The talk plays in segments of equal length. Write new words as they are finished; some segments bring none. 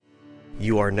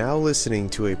You are now listening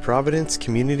to a Providence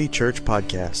Community Church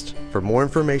podcast. For more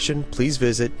information, please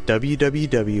visit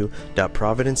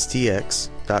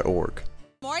www.providencetx.org.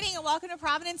 Morning and welcome to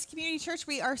Providence Community Church.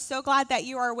 We are so glad that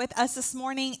you are with us this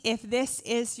morning. If this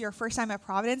is your first time at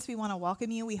Providence, we want to welcome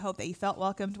you. We hope that you felt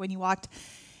welcomed when you walked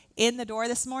in the door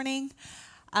this morning.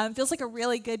 Feels like a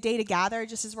really good day to gather,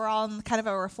 just as we're all in kind of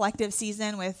a reflective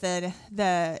season with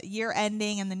the year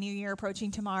ending and the new year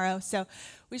approaching tomorrow. So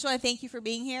we just want to thank you for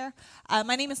being here.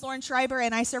 My name is Lauren Schreiber,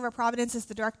 and I serve at Providence as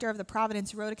the director of the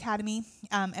Providence Road Academy.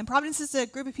 And Providence is a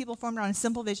group of people formed around a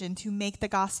simple vision to make the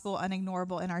gospel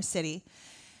unignorable in our city.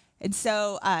 And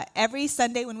so every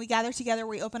Sunday when we gather together,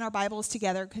 we open our Bibles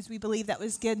together because we believe that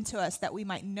was given to us that we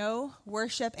might know,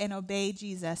 worship, and obey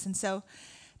Jesus. And so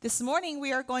this morning,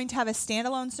 we are going to have a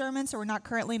standalone sermon, so we're not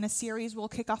currently in a series. We'll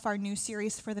kick off our new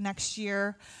series for the next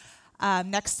year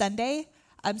next Sunday.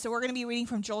 So we're going to be reading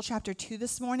from Joel chapter 2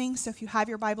 this morning. So if you have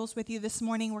your Bibles with you this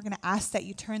morning, we're going to ask that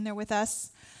you turn there with us.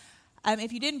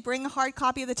 If you didn't bring a hard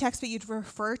copy of the text, but you'd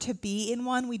prefer to be in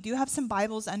one, we do have some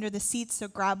Bibles under the seats, so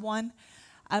grab one.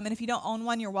 And if you don't own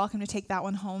one, you're welcome to take that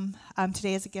one home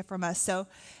today as a gift from us. So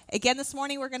again, this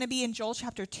morning we're going to be in Joel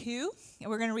chapter 2, and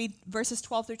we're going to read verses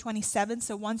 12 through 27.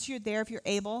 So once you're there, if you're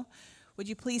able, would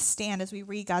you please stand as we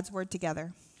read God's word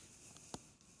together?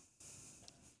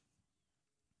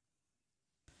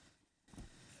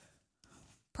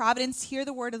 Providence, hear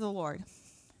the word of the Lord.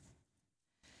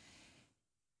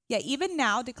 Yet even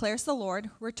now, declares the Lord,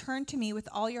 return to me with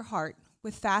all your heart,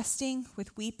 with fasting,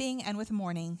 with weeping, and with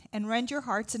mourning, and rend your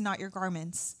hearts and not your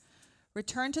garments.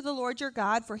 Return to the Lord your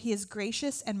God, for he is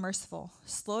gracious and merciful,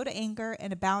 slow to anger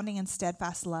and abounding in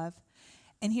steadfast love,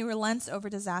 and he relents over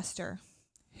disaster.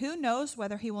 Who knows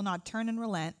whether he will not turn and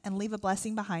relent and leave a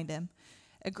blessing behind him,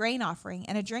 a grain offering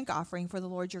and a drink offering for the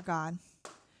Lord your God.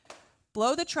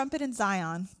 Blow the trumpet in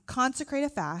Zion, consecrate a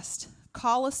fast,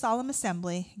 call a solemn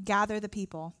assembly, gather the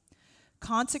people.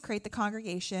 Consecrate the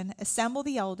congregation, assemble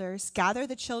the elders, gather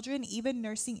the children, even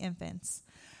nursing infants.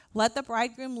 Let the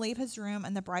bridegroom leave his room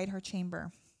and the bride her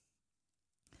chamber.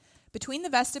 Between the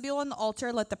vestibule and the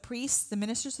altar, let the priests, the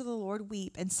ministers of the Lord,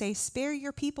 weep and say, spare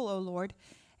your people, O Lord,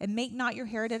 and make not your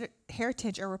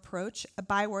heritage a reproach, a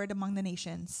byword among the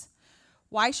nations.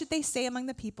 Why should they say among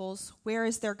the peoples, where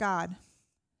is their God?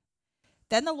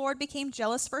 Then the Lord became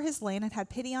jealous for his land and had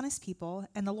pity on his people,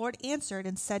 and the Lord answered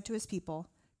and said to his people,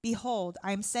 behold,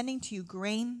 I am sending to you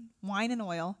grain, wine, and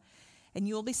oil, and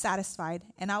you will be satisfied,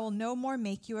 and I will no more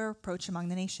make you a reproach among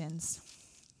the nations.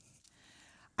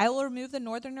 I will remove the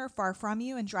northerner far from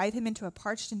you and drive him into a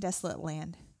parched and desolate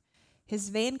land, his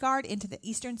vanguard into the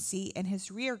eastern sea and his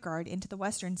rear guard into the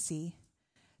western sea.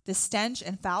 The stench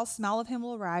and foul smell of him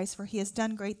will rise, for he has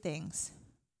done great things.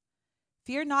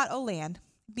 Fear not, O land,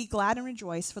 be glad and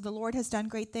rejoice, for the Lord has done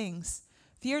great things.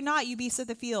 Fear not, you beasts of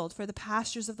the field, for the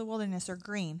pastures of the wilderness are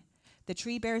green. The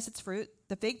tree bears its fruit,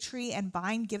 the fig tree and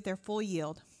vine give their full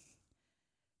yield.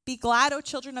 Be glad, O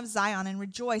children of Zion, and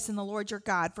rejoice in the Lord your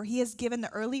God, for he has given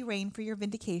the early rain for your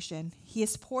vindication. He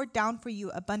has poured down for you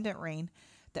abundant rain,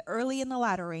 the early and the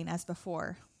latter rain as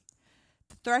before.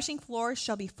 The threshing floors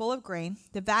shall be full of grain,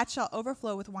 the vat shall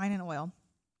overflow with wine and oil.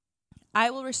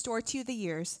 I will restore to you the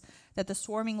years that the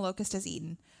swarming locust has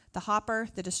eaten, the hopper,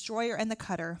 the destroyer, and the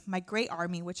cutter, my great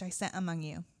army which I sent among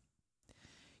you.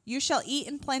 You shall eat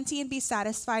in plenty and be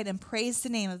satisfied, and praise the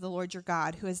name of the Lord your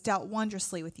God, who has dealt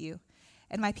wondrously with you.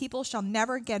 And my people shall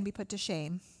never again be put to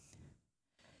shame.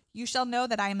 You shall know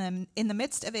that I am in the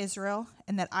midst of Israel,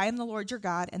 and that I am the Lord your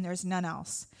God, and there is none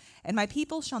else. And my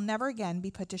people shall never again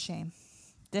be put to shame.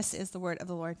 This is the word of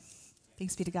the Lord.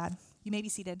 Thanks be to God. You may be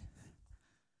seated.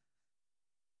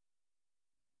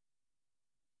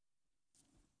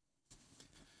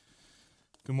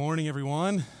 Good morning,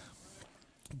 everyone.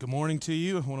 Good morning to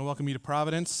you. I want to welcome you to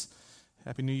Providence.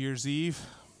 Happy New Year's Eve.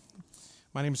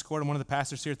 My name is Kort. I'm one of the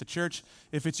pastors here at the church.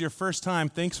 If it's your first time,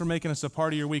 thanks for making us a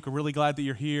part of your week. We're really glad that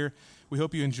you're here. We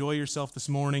hope you enjoy yourself this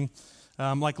morning.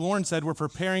 Like Lauren said, we're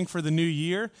preparing for the new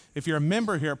year. If you're a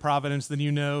member here at Providence, then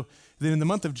you know that in the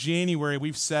month of January,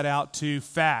 we've set out to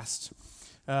fast.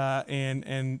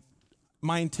 And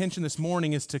my intention this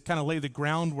morning is to kind of lay the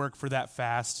groundwork for that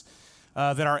fast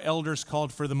that our elders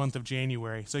called for the month of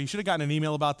January. So you should have gotten an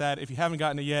email about that. If you haven't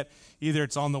gotten it yet, either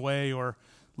it's on the way or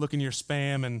look in your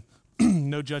spam, and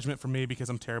no judgment from me because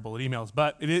I'm terrible at emails,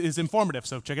 but it is informative,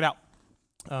 so check it out.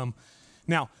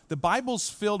 Now, the Bible's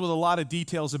filled with a lot of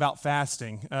details about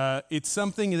fasting. It's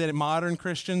something that modern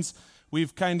Christians,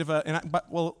 we've kind of,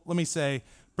 let me say,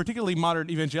 particularly modern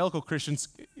evangelical Christians,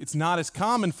 it's not as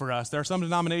common for us. There are some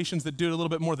denominations that do it a little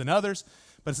bit more than others,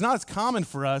 but it's not as common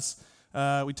for us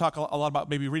We talk a lot about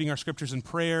maybe reading our scriptures in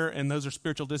prayer, and those are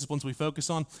spiritual disciplines we focus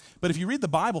on. But if you read the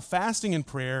Bible, fasting and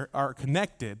prayer are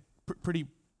connected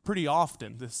pretty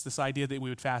often, this idea that we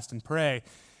would fast and pray.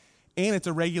 And it's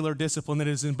a regular discipline that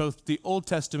is in both the Old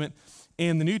Testament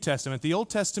and the New Testament. The Old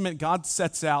Testament, God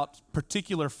sets out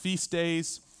particular feast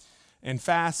days and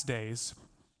fast days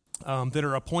that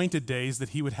are appointed days that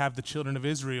he would have the children of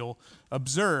Israel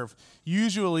observe.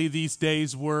 Usually these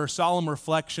days were solemn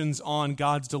reflections on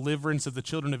God's deliverance of the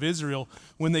children of Israel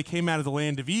when they came out of the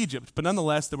land of Egypt. But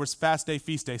nonetheless, there was fast day,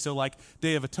 feast day. So like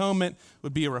Day of Atonement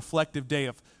would be a reflective day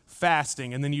of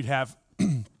fasting, and then you'd have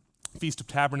Feast of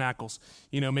Tabernacles,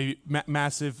 maybe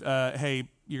massive, hey,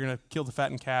 you're going to kill the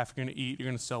fattened calf, you're going to eat, you're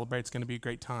going to celebrate, it's going to be a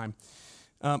great time.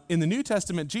 In the New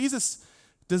Testament, Jesus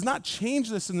does not change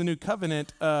this in the New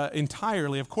Covenant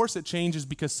entirely. Of course it changes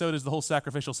because so does the whole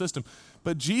sacrificial system.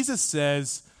 But Jesus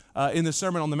says in the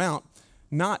Sermon on the Mount,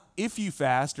 not if you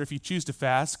fast or if you choose to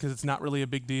fast, because it's not really a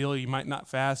big deal, you might not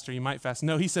fast or you might fast.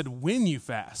 No, he said when you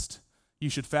fast, you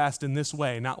should fast in this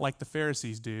way, not like the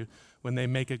Pharisees do when they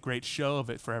make a great show of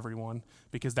it for everyone,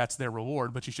 because that's their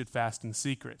reward, but you should fast in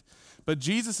secret. But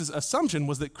Jesus' assumption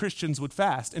was that Christians would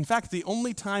fast. In fact, the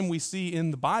only time we see in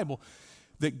the Bible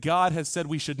that God has said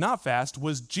we should not fast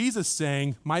was Jesus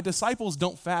saying, my disciples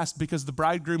don't fast because the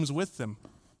bridegroom's with them.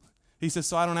 He says,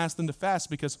 so I don't ask them to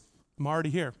fast because I'm already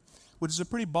here, which is a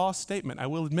pretty boss statement, I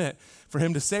will admit, for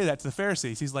him to say that to the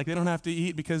Pharisees. He's like, they don't have to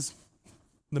eat because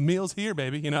the meal's here,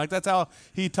 baby. That's how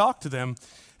he talked to them.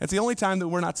 It's the only time that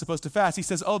we're not supposed to fast. He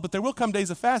says, but there will come days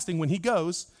of fasting when he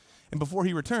goes, and before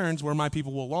he returns, where my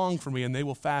people will long for me, and they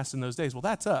will fast in those days. Well,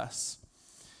 that's us.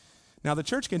 Now, the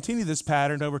church continued this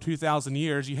pattern over 2,000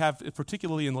 years. You have,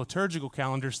 particularly in liturgical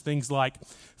calendars, things like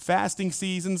fasting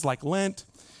seasons, like Lent,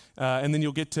 and then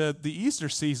you'll get to the Easter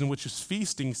season, which is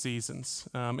feasting seasons.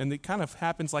 And it kind of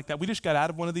happens like that. We just got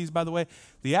out of one of these, by the way.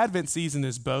 The Advent season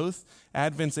is both.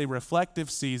 Advent's a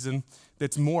reflective season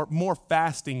that's more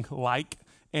fasting-like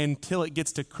until it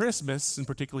gets to Christmas, and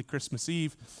particularly Christmas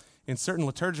Eve. In certain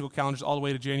liturgical calendars, all the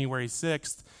way to January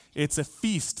 6th, it's a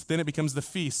feast. Then it becomes the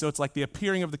feast. So it's like the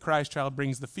appearing of the Christ child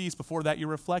brings the feast. Before that, you're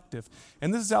reflective.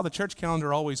 And this is how the church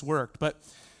calendar always worked. But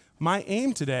my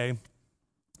aim today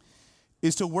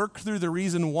is to work through the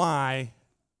reason why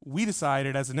we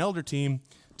decided as an elder team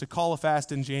to call a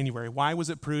fast in January. Why was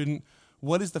it prudent?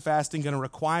 What is the fasting going to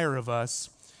require of us?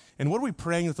 And what are we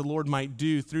praying that the Lord might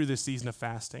do through this season of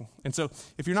fasting? And so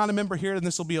if you're not a member here, then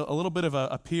this will be a little bit of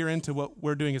a peer into what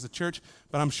we're doing as a church,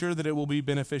 but I'm sure that it will be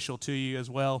beneficial to you as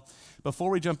well. Before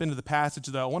we jump into the passage,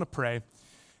 though, I want to pray,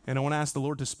 and I want to ask the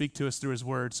Lord to speak to us through his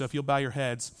word. So if you'll bow your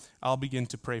heads, I'll begin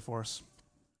to pray for us.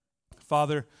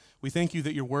 Father, we thank you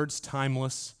that your word's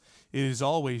timeless. It is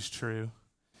always true.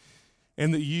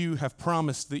 And that you have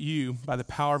promised that you, by the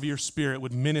power of your Spirit,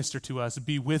 would minister to us,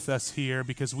 be with us here,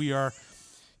 because we are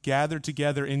gathered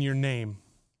together in your name.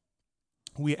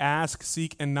 We ask,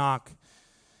 seek, and knock.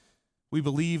 We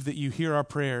believe that you hear our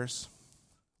prayers.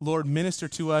 Lord, minister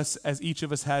to us as each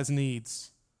of us has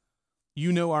needs.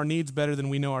 You know our needs better than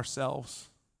we know ourselves.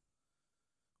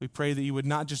 We pray that you would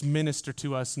not just minister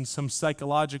to us in some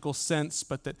psychological sense,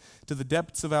 but that to the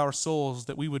depths of our souls,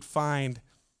 that we would find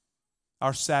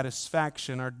our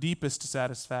satisfaction, our deepest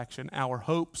satisfaction, our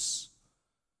hopes,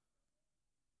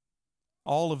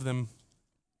 all of them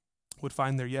would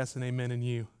find their yes and amen in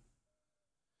you.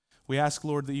 We ask,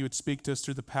 Lord, that you would speak to us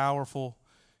through the powerful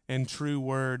and true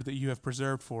word that you have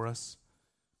preserved for us,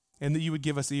 and that you would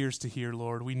give us ears to hear,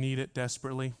 Lord. We need it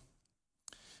desperately.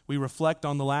 We reflect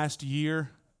on the last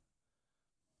year.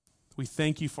 We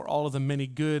thank you for all of the many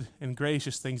good and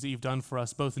gracious things that you've done for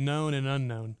us, both known and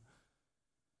unknown.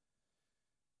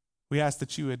 We ask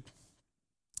that you would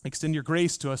extend your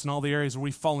grace to us in all the areas where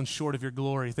we've fallen short of your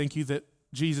glory. Thank you that,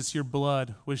 Jesus, your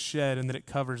blood was shed and that it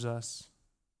covers us.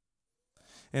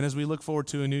 And as we look forward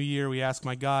to a new year, we ask,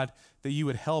 my God, that you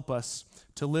would help us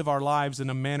to live our lives in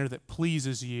a manner that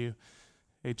pleases you,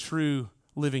 a true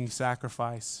living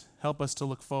sacrifice. Help us to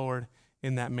look forward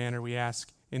in that manner, we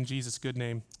ask. In Jesus' good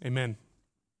name, amen.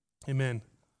 Amen.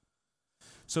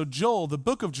 So Joel, the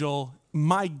book of Joel,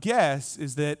 my guess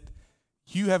is that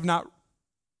you have not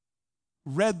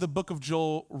read the book of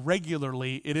Joel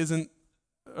regularly. It isn't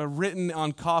written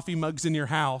on coffee mugs in your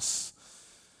house.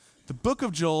 The book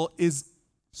of Joel is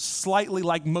slightly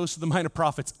like most of the minor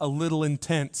prophets, a little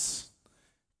intense.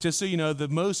 Just so you know, the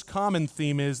most common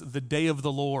theme is the day of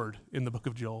the Lord in the book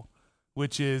of Joel,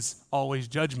 which is always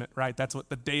judgment, right? That's what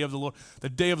the day of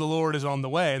the Lord is on the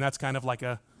way. And that's kind of like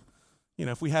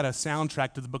if we had a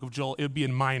soundtrack to the book of Joel, it would be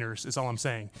in minors, is all I'm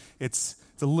saying. It's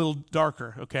a little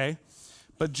darker, okay?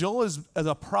 But Joel is as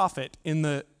a prophet in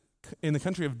the in the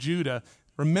country of Judah.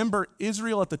 Remember,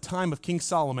 Israel at the time of King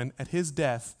Solomon, at his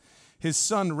death, his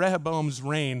son Rehoboam's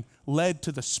reign led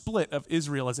to the split of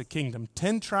Israel as a kingdom.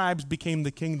 10 tribes became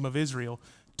the kingdom of Israel.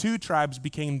 2 tribes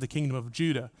became the kingdom of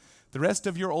Judah. The rest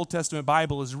of your Old Testament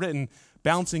Bible is written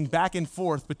bouncing back and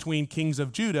forth between kings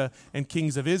of Judah and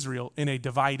kings of Israel in a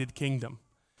divided kingdom.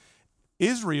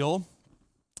 Israel,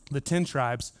 the 10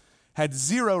 tribes, had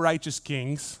 0 righteous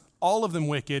kings, all of them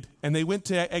wicked, and they went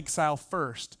to exile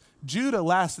first. Judah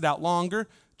lasted out longer,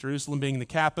 Jerusalem being the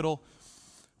capital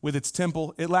with its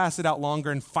temple. It lasted out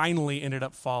longer and finally ended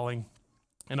up falling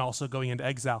and also going into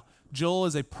exile. Joel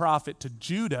is a prophet to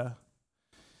Judah,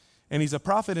 and he's a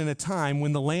prophet in a time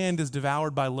when the land is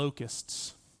devoured by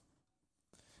locusts.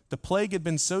 The plague had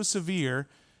been so severe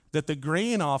that the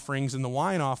grain offerings and the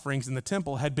wine offerings in the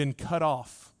temple had been cut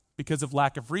off because of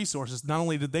lack of resources. Not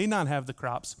only did they not have the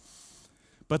crops,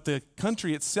 but the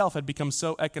country itself had become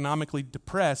so economically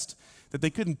depressed that they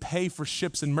couldn't pay for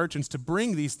ships and merchants to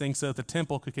bring these things so that the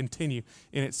temple could continue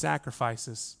in its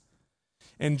sacrifices.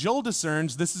 And Joel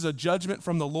discerns this is a judgment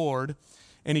from the Lord,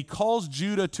 and he calls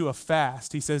Judah to a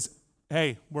fast. He says,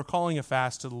 hey, we're calling a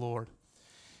fast to the Lord.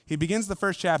 He begins the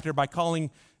first chapter by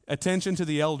calling attention to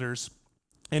the elders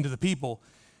and to the people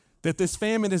that this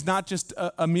famine is not just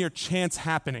a mere chance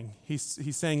happening. He's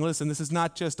saying, listen, this is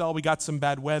not just, we got some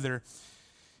bad weather.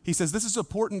 He says, this is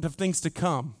important of things to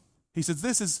come. He says,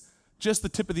 this is just the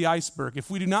tip of the iceberg.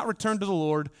 If we do not return to the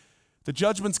Lord, the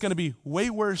judgment's going to be way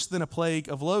worse than a plague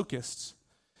of locusts.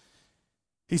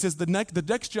 He says the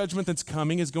next judgment that's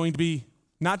coming is going to be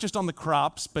not just on the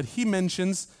crops, but he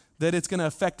mentions that it's going to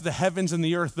affect the heavens and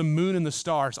the earth, the moon and the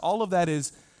stars. All of that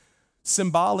is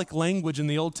symbolic language in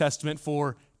the Old Testament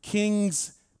for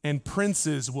kings and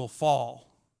princes will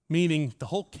fall, meaning the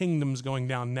whole kingdom's going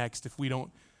down next if we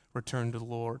don't return to the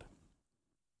Lord.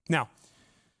 Now,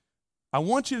 I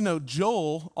want you to know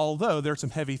Joel, although there are some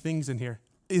heavy things in here,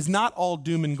 is not all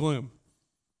doom and gloom.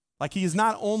 Like, he is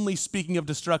not only speaking of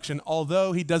destruction,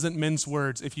 although he doesn't mince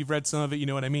words. If you've read some of it, you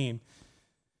know what I mean.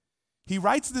 He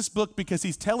writes this book because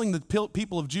he's telling the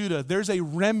people of Judah there's a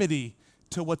remedy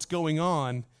to what's going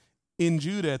on in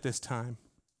Judah at this time.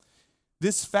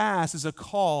 This fast is a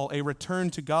call, a return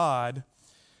to God,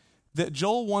 that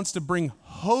Joel wants to bring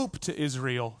hope to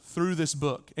Israel through this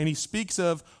book. And he speaks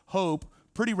of hope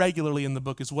pretty regularly in the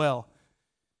book as well.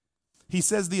 He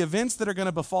says the events that are going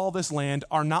to befall this land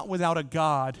are not without a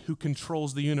God who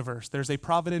controls the universe. There's a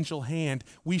providential hand.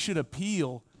 We should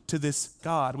appeal to this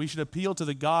God. We should appeal to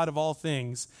the God of all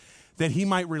things that he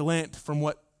might relent from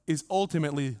what is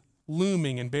ultimately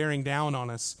looming and bearing down on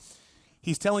us.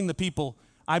 He's telling the people,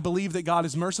 I believe that God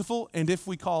is merciful, and if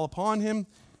we call upon him,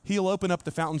 he'll open up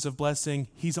the fountains of blessing.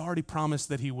 He's already promised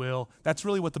that he will. That's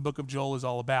really what the book of Joel is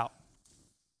all about.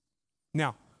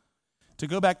 Now, to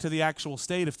go back to the actual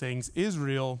state of things,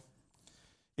 Israel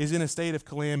is in a state of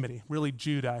calamity. Really,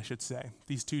 Judah, I should say.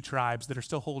 These 2 tribes that are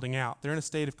still holding out. They're in a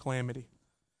state of calamity.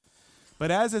 But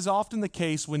as is often the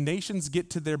case, when nations get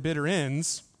to their bitter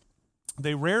ends,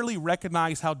 they rarely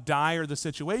recognize how dire the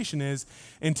situation is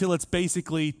until it's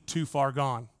basically too far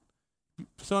gone.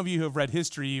 Some of you who have read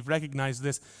history, you've recognized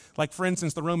this. Like, for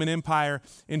instance, the Roman Empire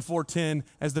in 410,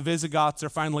 as the Visigoths are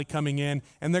finally coming in,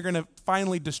 and they're going to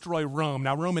finally destroy Rome.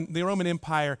 Now, the Roman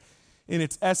Empire, in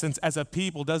its essence, as a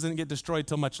people, doesn't get destroyed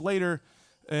till much later,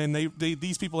 and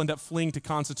these people end up fleeing to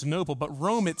Constantinople. But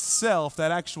Rome itself,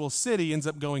 that actual city, ends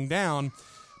up going down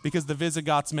because the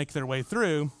Visigoths make their way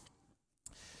through.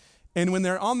 And when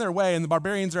they're on their way and the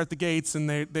barbarians are at the gates and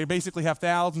they basically have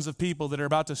thousands of people that are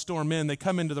about to storm in, they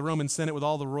come into the Roman Senate with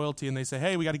all the royalty and they say,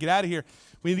 hey, we got to get out of here.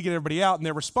 We need to get everybody out. And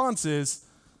their response is,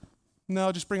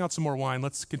 no, just bring out some more wine.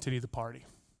 Let's continue the party.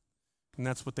 And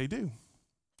that's what they do.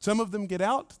 Some of them get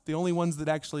out. The only ones that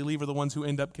actually leave are the ones who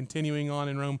end up continuing on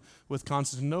in Rome with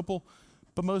Constantinople.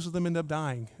 But most of them end up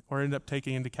dying or end up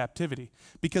taken into captivity.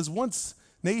 Because once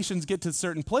nations get to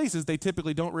certain places, they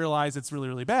typically don't realize it's really,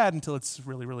 really bad until it's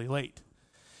really, really late.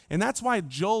 And that's why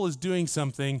Joel is doing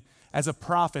something as a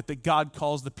prophet that God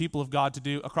calls the people of God to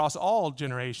do across all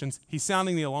generations. He's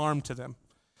sounding the alarm to them.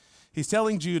 He's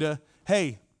telling Judah,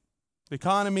 hey, the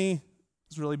economy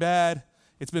is really bad.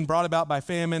 It's been brought about by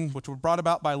famine, which were brought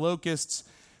about by locusts.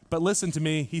 But listen to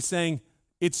me. He's saying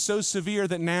it's so severe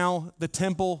that now the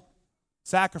temple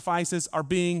sacrifices are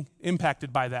being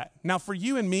impacted by that. Now, for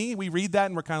you and me, we read that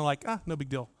and we're kind of like, no big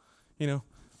deal. You know,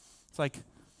 it's like,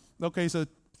 okay, so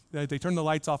they turn the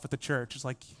lights off at the church. It's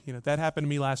like, that happened to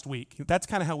me last week. That's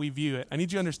kind of how we view it. I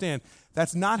need you to understand,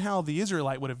 that's not how the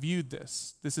Israelite would have viewed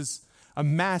this. This is a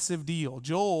massive deal.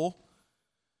 Joel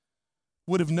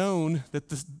would have known that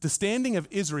the standing of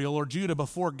Israel or Judah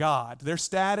before God, their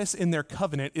status in their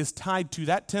covenant is tied to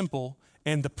that temple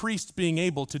and the priests being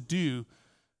able to do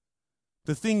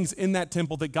the things in that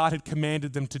temple that God had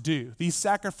commanded them to do. These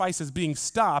sacrifices being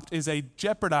stopped is a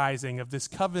jeopardizing of this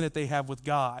covenant they have with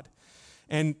God.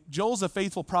 And Joel's a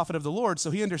faithful prophet of the Lord, so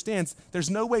he understands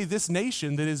there's no way this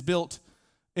nation that is built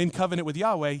in covenant with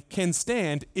Yahweh can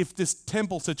stand if this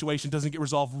temple situation doesn't get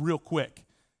resolved real quick.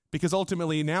 Because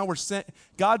ultimately now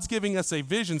God's giving us a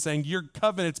vision saying your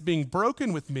covenant's being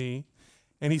broken with me,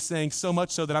 and he's saying so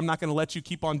much so that I'm not going to let you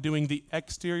keep on doing the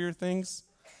exterior things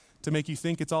to make you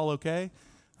think it's all okay.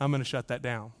 I'm going to shut that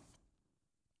down.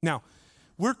 Now,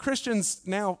 we're Christians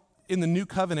now in the new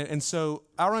covenant, and so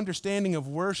our understanding of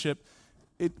worship,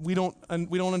 we don't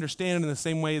understand it in the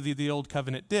same way the old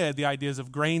covenant did. The ideas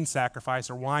of grain sacrifice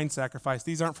or wine sacrifice,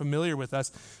 these aren't familiar with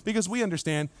us because we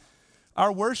understand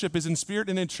our worship is in spirit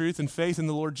and in truth and faith in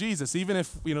the Lord Jesus. Even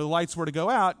if the lights were to go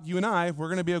out, you and I, we're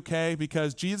going to be okay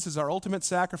because Jesus is our ultimate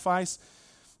sacrifice.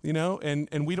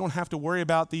 And we don't have to worry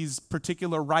about these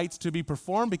particular rites to be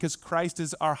performed because Christ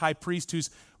is our high priest who's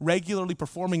regularly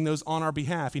performing those on our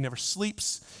behalf. He never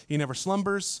sleeps. He never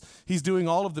slumbers. He's doing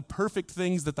all of the perfect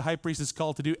things that the high priest is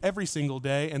called to do every single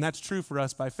day, and that's true for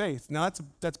us by faith. Now,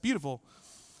 that's beautiful.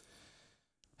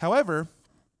 However,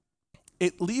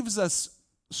 it leaves us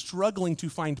struggling to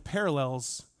find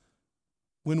parallels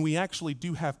when we actually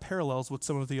do have parallels with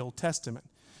some of the Old Testament.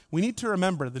 We need to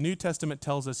remember the New Testament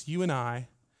tells us you and I,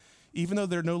 even though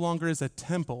there no longer is a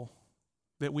temple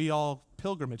that we all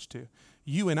pilgrimage to,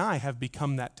 you and I have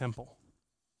become that temple.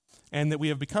 And that we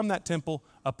have become that temple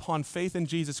upon faith in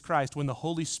Jesus Christ when the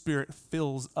Holy Spirit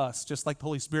fills us. Just like the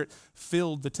Holy Spirit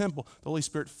filled the temple, the Holy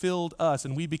Spirit filled us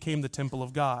and we became the temple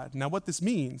of God. Now what this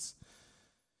means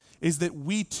is that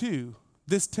we too,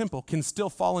 this temple, can still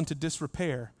fall into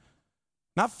disrepair.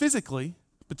 Not physically,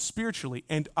 but spiritually,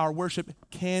 and our worship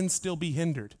can still be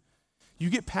hindered. You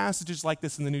get passages like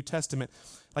this in the New Testament.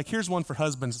 Like here's one for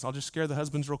husbands. I'll just scare the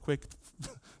husbands real quick.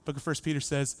 Book of 1 Peter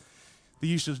says that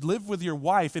you should live with your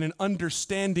wife in an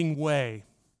understanding way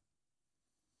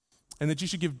and that you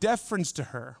should give deference to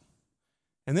her.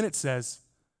 And then it says,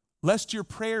 lest your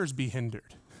prayers be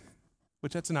hindered,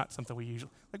 which that's not something we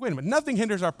usually, wait a minute, nothing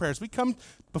hinders our prayers. We come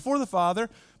before the Father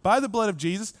by the blood of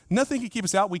Jesus. Nothing can keep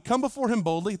us out. We come before him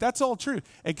boldly. That's all true,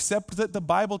 except that the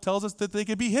Bible tells us that they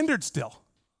could be hindered still.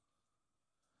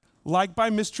 Like by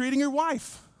mistreating your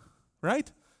wife,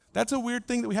 right? That's a weird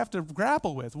thing that we have to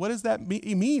grapple with. What does that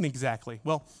mean exactly?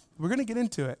 Well, we're going to get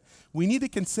into it. We need to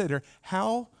consider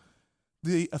how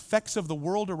the effects of the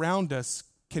world around us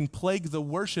can plague the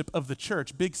worship of the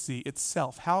church, Big C,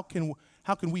 itself. How can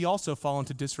we also fall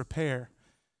into disrepair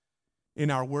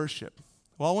in our worship?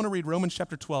 Well, I want to read Romans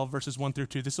chapter 12, verses 1 through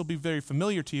 2. This will be very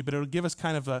familiar to you, but it'll give us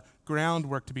kind of a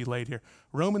groundwork to be laid here.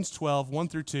 Romans 12, 1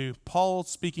 through 2, Paul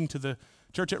speaking to the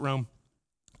church at Rome.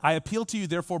 I appeal to you,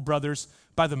 therefore, brothers,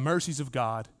 by the mercies of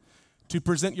God, to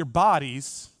present your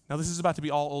bodies, now this is about to be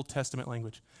all Old Testament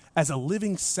language, as a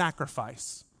living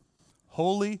sacrifice,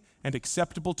 holy and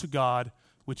acceptable to God,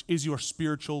 which is your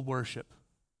spiritual worship.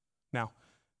 Now,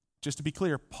 just to be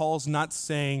clear, Paul's not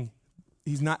saying,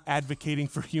 he's not advocating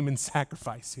for human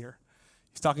sacrifice here.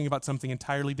 He's talking about something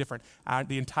entirely different.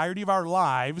 The entirety of our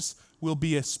lives will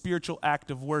be a spiritual act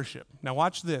of worship. Now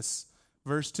watch this,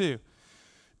 verse 2.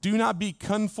 Do not be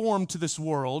conformed to this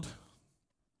world.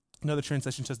 Another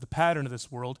translation says the pattern of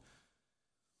this world.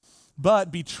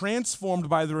 But be transformed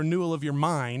by the renewal of your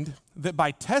mind, that by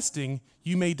testing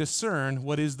you may discern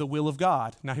what is the will of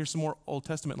God. Now here's some more Old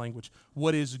Testament language.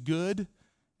 What is good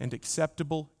and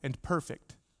acceptable and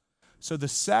perfect. So the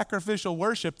sacrificial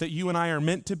worship that you and I are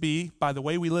meant to be by the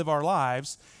way we live our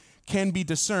lives can be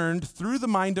discerned through the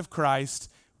mind of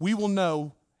Christ. We will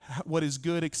know what is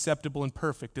good, acceptable, and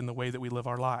perfect in the way that we live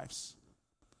our lives.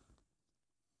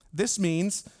 This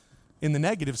means, in the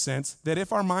negative sense, that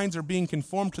if our minds are being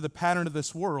conformed to the pattern of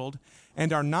this world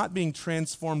and are not being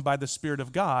transformed by the Spirit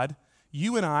of God,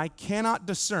 you and I cannot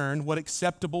discern what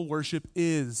acceptable worship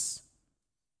is.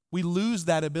 We lose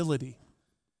that ability.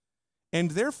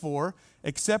 And therefore,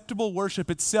 acceptable worship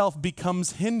itself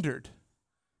becomes hindered.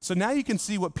 So now you can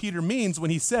see what Peter means when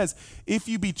he says, if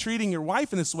you be treating your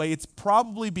wife in this way, it's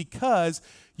probably because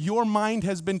your mind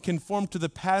has been conformed to the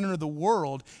pattern of the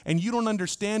world and you don't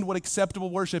understand what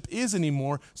acceptable worship is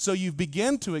anymore, so you've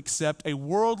begun to accept a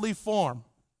worldly form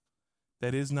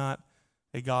that is not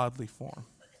a godly form.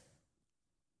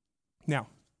 Now,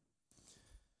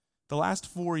 the last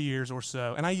 4 years or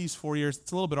so, and I use 4 years,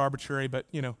 it's a little bit arbitrary, but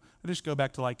I just go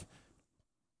back to like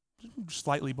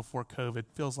slightly before COVID.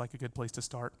 Feels like a good place to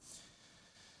start.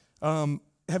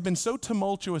 have been so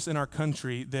tumultuous in our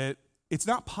country that it's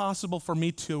not possible for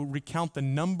me to recount the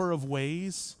number of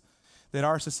ways that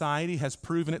our society has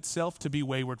proven itself to be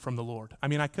wayward from the Lord. I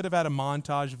mean, I could have had a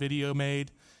montage video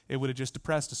made. It would have just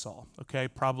depressed us all, okay?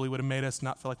 Probably would have made us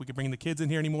not feel like we could bring the kids in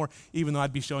here anymore, even though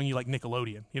I'd be showing you like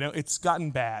Nickelodeon. You know, it's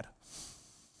gotten bad.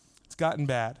 It's gotten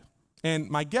bad. And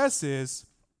my guess is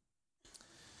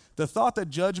the thought that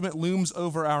judgment looms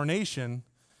over our nation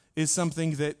is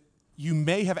something that you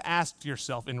may have asked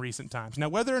yourself in recent times. Now,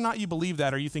 whether or not you believe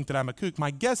that or you think that I'm a kook,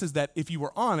 my guess is that if you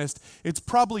were honest, it's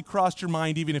probably crossed your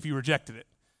mind even if you rejected it.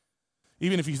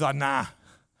 Even if you thought, nah,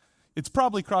 it's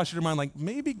probably crossed your mind like,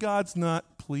 maybe God's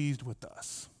not pleased with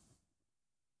us.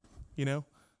 You know?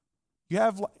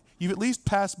 You've at least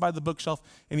passed by the bookshelf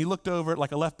and you looked over at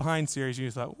like a Left Behind series and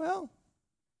you thought, well,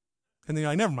 and then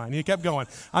you're like, never mind. And you kept going.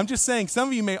 I'm just saying, some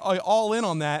of you may all in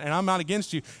on that, and I'm not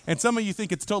against you. And some of you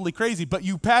think it's totally crazy, but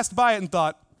you passed by it and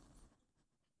thought,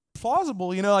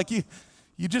 plausible, you know, like you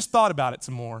just thought about it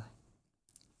some more.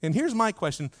 And here's my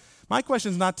question. My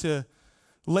question is not to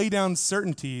lay down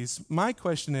certainties. My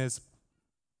question is,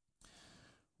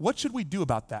 what should we do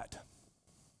about that?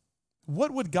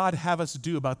 What would God have us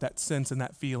do about that sense and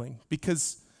that feeling?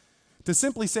 Because to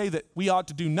simply say that we ought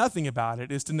to do nothing about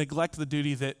it is to neglect the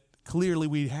duty that clearly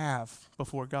we have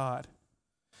before God.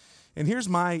 And here's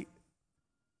my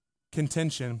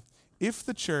contention. If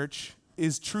the church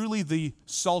is truly the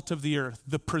salt of the earth,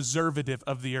 the preservative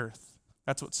of the earth,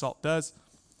 that's what salt does,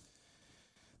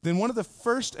 then one of the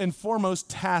first and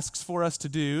foremost tasks for us to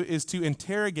do is to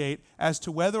interrogate as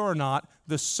to whether or not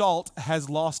the salt has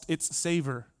lost its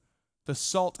savor. The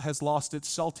salt has lost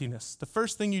its saltiness. The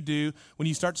first thing you do when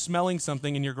you start smelling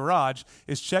something in your garage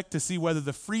is check to see whether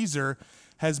the freezer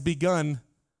has begun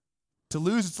to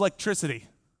lose its electricity.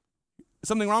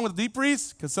 Something wrong with the deep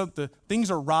freeze? Because the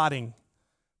things are rotting.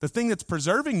 The thing that's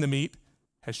preserving the meat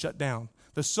has shut down.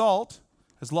 The salt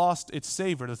has lost its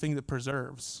savor, the thing that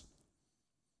preserves.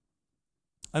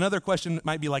 Another question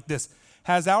might be like this.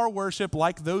 Has our worship,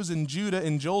 like those in Judah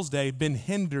in Joel's day, been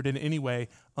hindered in any way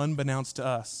unbeknownst to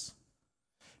us?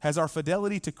 Has our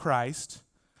fidelity to Christ,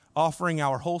 offering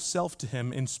our whole self to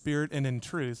him in spirit and in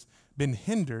truth, been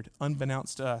hindered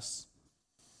unbeknownst to us?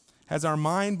 Has our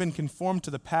mind been conformed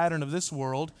to the pattern of this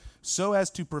world so as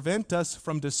to prevent us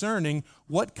from discerning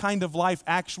what kind of life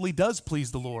actually does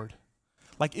please the Lord?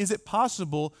 Like, is it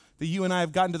possible that you and I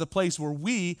have gotten to the place where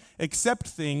we accept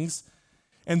things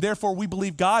and therefore we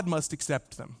believe God must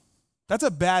accept them? That's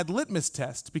a bad litmus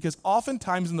test, because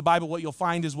oftentimes in the Bible what you'll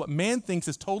find is what man thinks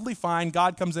is totally fine,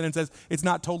 God comes in and says it's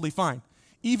not totally fine.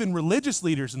 Even religious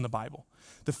leaders in the Bible.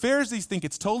 The Pharisees think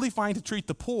it's totally fine to treat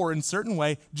the poor in a certain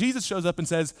way. Jesus shows up and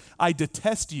says, I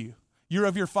detest you. You're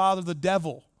of your father, the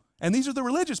devil. And these are the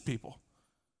religious people.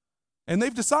 And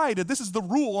they've decided this is the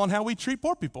rule on how we treat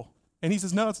poor people. And he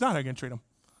says, no, it's not how you're going to treat them.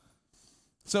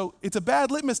 So it's a bad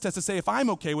litmus test to say if I'm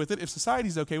okay with it, if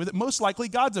society's okay with it, most likely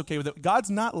God's okay with it. God's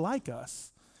not like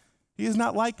us. He is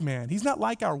not like man. He's not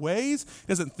like our ways. He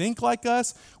doesn't think like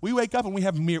us. We wake up and we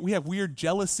have weird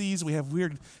jealousies. We have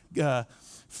weird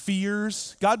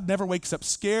fears. God never wakes up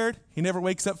scared. He never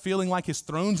wakes up feeling like his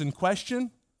throne's in question.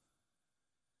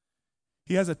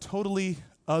 He has a totally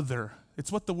other.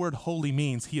 It's what the word holy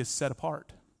means. He is set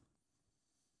apart.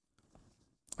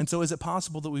 And so is it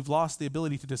possible that we've lost the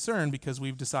ability to discern because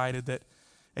we've decided that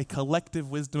a collective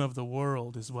wisdom of the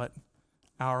world is what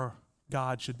our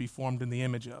God should be formed in the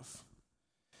image of?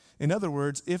 In other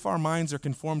words, if our minds are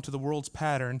conformed to the world's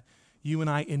pattern, you and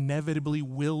I inevitably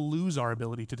will lose our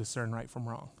ability to discern right from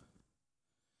wrong.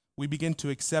 We begin to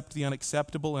accept the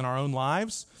unacceptable in our own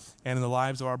lives and in the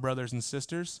lives of our brothers and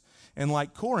sisters. And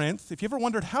like Corinth, if you ever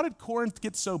wondered, how did Corinth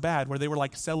get so bad where they were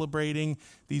like celebrating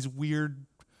these weird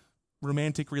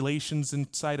romantic relations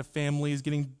inside of families,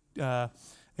 getting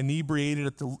inebriated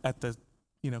at the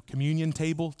communion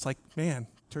table? It's like, man,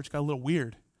 church got a little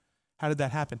weird. How did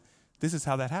that happen? This is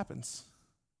how that happens.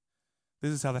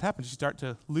 This is how that happens. You start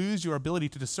to lose your ability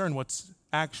to discern what's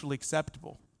actually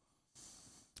acceptable.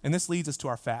 And this leads us to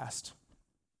our fast.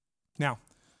 Now,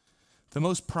 the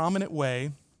most prominent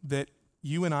way that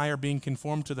you and I are being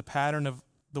conformed to the pattern of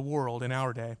the world in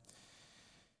our day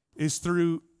is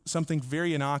through something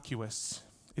very innocuous.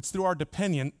 It's through our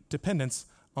dependence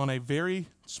on a very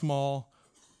small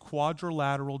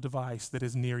quadrilateral device that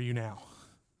is near you now.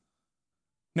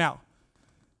 Now,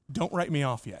 don't write me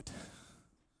off yet.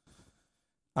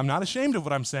 I'm not ashamed of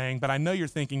what I'm saying, but I know you're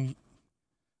thinking,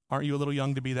 aren't you a little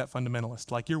young to be that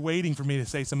fundamentalist? Like, you're waiting for me to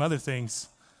say some other things.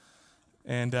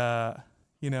 And,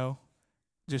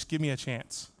 just give me a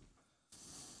chance.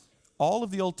 All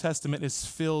of the Old Testament is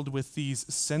filled with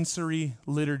these sensory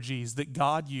liturgies that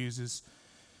God uses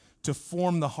to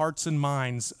form the hearts and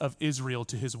minds of Israel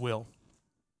to his will.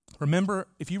 Remember,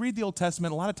 if you read the Old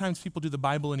Testament, a lot of times people do the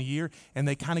Bible in a year and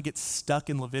they kind of get stuck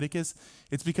in Leviticus.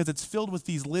 It's because it's filled with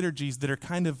these liturgies that are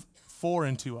kind of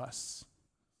foreign to us.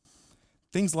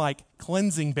 Things like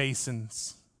cleansing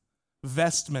basins,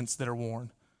 vestments that are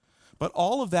worn. But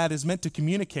all of that is meant to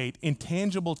communicate in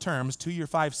tangible terms to your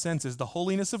five senses the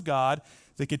holiness of God,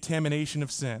 the contamination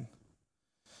of sin.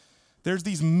 There's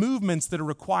these movements that are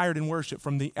required in worship,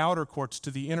 from the outer courts to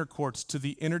the inner courts to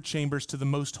the inner chambers to the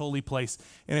most holy place.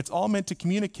 And it's all meant to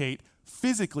communicate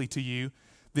physically to you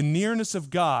the nearness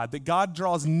of God, that God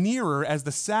draws nearer as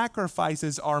the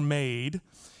sacrifices are made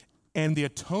and the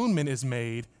atonement is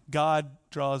made. God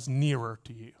draws nearer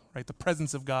to you, right? The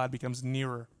presence of God becomes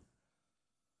nearer.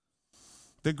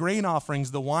 The grain offerings,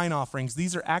 the wine offerings,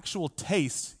 these are actual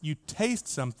tastes. You taste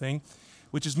something,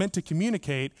 which is meant to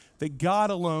communicate that God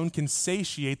alone can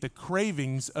satiate the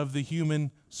cravings of the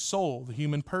human soul, the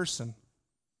human person.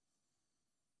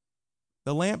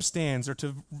 The lampstands are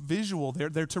to visual,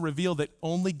 they're to reveal that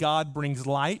only God brings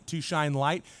light, to shine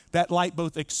light. That light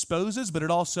both exposes, but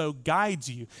it also guides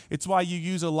you. It's why you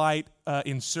use a light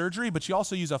in surgery, but you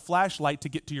also use a flashlight to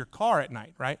get to your car at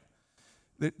night, right?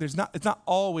 It's not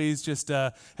always just,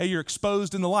 hey, you're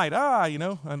exposed in the light. I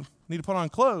need to put on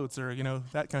clothes or,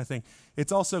 that kind of thing.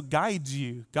 It also guides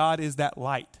you. God is that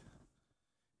light.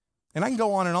 And I can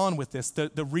go on with this.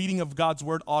 The reading of God's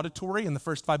word auditory in the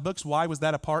first 5 books, why was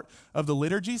that a part of the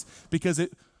liturgies? Because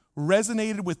it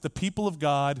resonated with the people of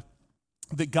God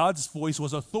that God's voice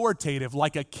was authoritative,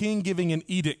 like a king giving an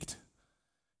edict.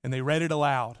 And they read it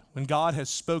aloud. When God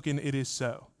has spoken, it is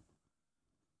so.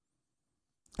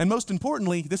 And most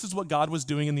importantly, this is what God was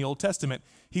doing in the Old Testament.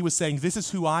 He was saying, this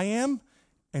is who I am,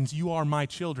 and you are my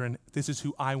children. This is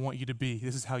who I want you to be.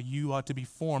 This is how you ought to be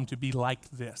formed to be like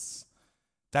this.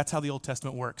 That's how the Old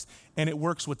Testament works. And it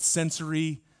works with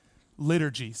sensory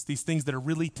liturgies, these things that are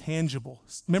really tangible.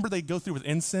 Remember they go through with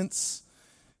incense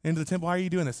into the temple? Why are you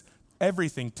doing this?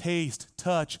 Everything, taste,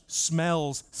 touch,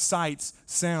 smells, sights,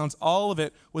 sounds, all of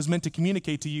it was meant to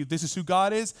communicate to you, this is who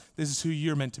God is, this is who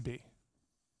you're meant to be.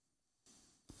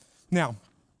 Now,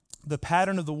 the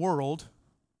pattern of the world,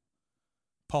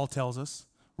 Paul tells us,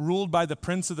 ruled by the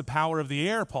prince of the power of the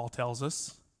air, Paul tells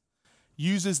us,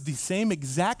 uses the same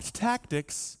exact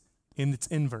tactics in its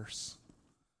inverse.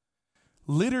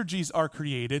 Liturgies are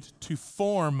created to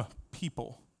form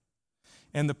people.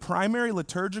 And the primary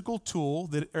liturgical tool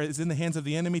that is in the hands of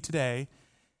the enemy today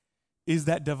is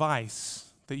that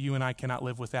device that you and I cannot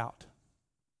live without.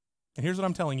 And here's what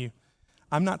I'm telling you.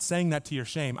 I'm not saying that to your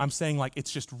shame. I'm saying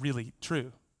it's just really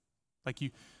true.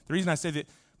 The reason I say that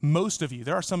most of you,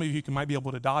 there are some of you who might be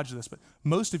able to dodge this, but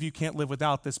most of you can't live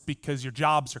without this because your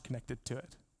jobs are connected to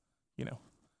it.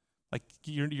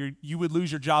 You would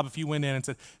lose your job if you went in and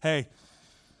said, hey,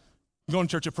 I'm going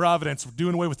to church at Providence. We're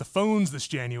doing away with the phones this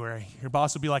January. Your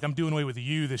boss would be like, I'm doing away with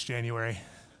you this January.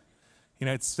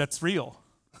 That's real.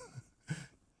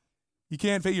 You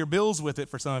can't pay your bills with it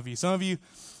for some of you. Some of you,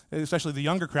 especially the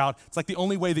younger crowd, it's like the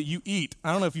only way that you eat.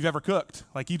 I don't know if you've ever cooked.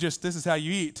 This is how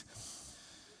you eat.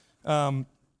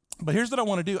 But here's what I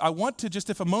want to do. I want to just,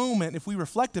 if we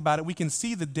reflect about it, we can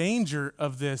see the danger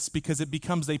of this because it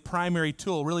becomes a primary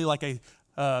tool, really like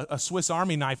a Swiss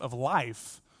Army knife of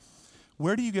life.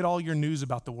 Where do you get all your news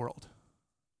about the world?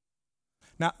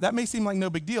 Now, that may seem like no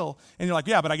big deal, and you're like,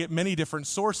 yeah, but I get many different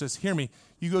sources. Hear me.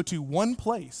 You go to one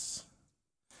place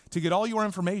to get all your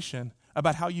information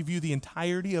about how you view the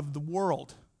entirety of the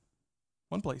world.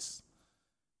 One place.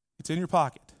 It's in your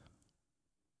pocket.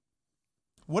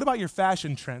 What about your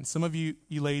fashion trends? Some of you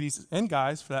ladies and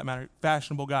guys, for that matter,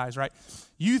 fashionable guys, right?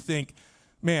 You think,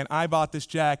 man, I bought this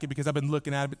jacket because I've been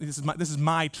looking at it. This is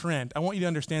my trend. I want you to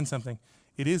understand something.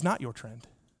 It is not your trend.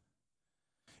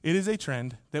 It is a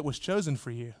trend that was chosen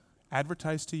for you,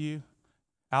 advertised to you.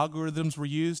 Algorithms were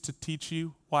used to teach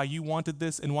you why you wanted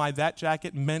this and why that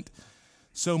jacket meant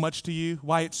so much to you,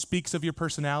 why it speaks of your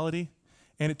personality.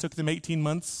 And it took them 18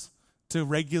 months to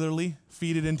regularly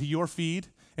feed it into your feed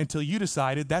until you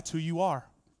decided that's who you are.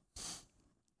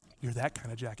 You're that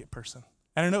kind of jacket person.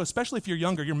 And I know, especially if you're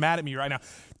younger, you're mad at me right now.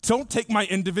 Don't take my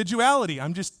individuality.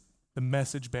 I'm just the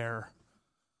message bearer.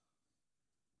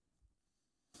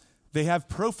 They have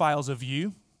profiles of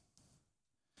you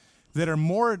that are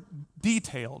more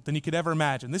detailed than you could ever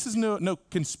imagine. This is no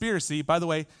conspiracy. By the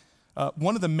way,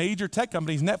 one of the major tech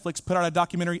companies, Netflix, put out a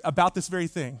documentary about this very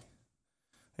thing.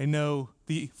 They know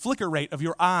the flicker rate of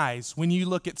your eyes when you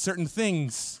look at certain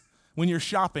things when you're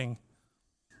shopping.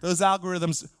 Those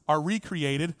algorithms are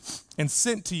recreated and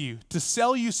sent to you to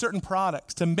sell you certain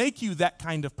products, to make you that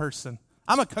kind of person.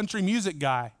 I'm a country music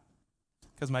guy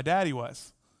because my daddy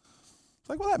was. It's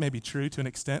like, well, that may be true to an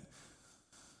extent.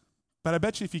 But I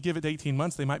bet you if you give it 18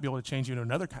 months, they might be able to change you into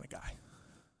another kind of guy.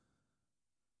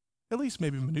 At least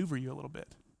maybe maneuver you a little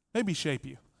bit. Maybe shape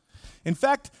you. In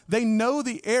fact, they know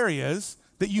the areas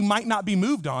that you might not be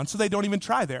moved on, so they don't even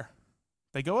try there.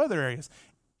 They go other areas.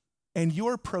 And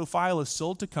your profile is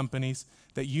sold to companies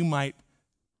that you might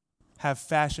have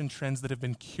fashion trends that have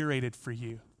been curated for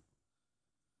you.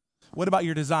 What about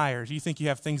your desires? You think you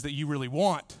have things that you really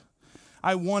want.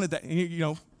 I wanted that.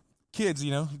 Kids,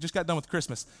 you just got done with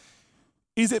Christmas.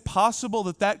 Is it possible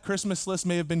that that Christmas list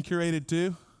may have been curated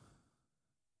too?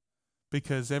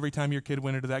 Because every time your kid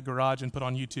went into that garage and put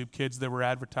on YouTube Kids, there were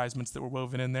advertisements that were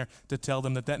woven in there to tell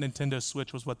them that Nintendo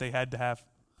Switch was what they had to have.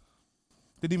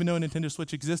 Didn't even know a Nintendo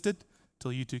Switch existed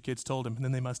until YouTube Kids told them, and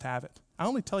then they must have it. I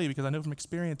only tell you because I know from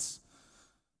experience.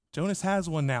 Jonas has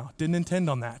one now. Didn't intend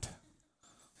on that.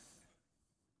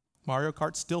 Mario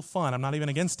Kart's still fun. I'm not even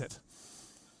against it.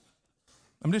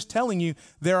 I'm just telling you,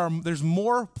 there's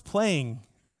more playing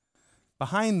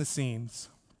behind the scenes.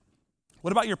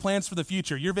 What about your plans for the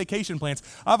future, your vacation plans?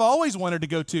 I've always wanted to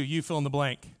go to, you fill in the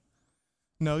blank.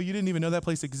 No, you didn't even know that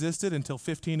place existed until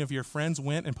 15 of your friends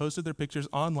went and posted their pictures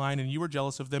online and you were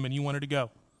jealous of them and you wanted to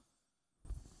go.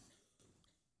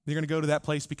 You're going to go to that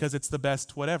place because it's the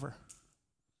best whatever.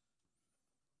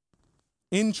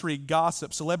 Intrigue,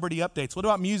 gossip, celebrity updates. What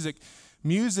about music?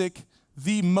 Music,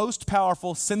 the most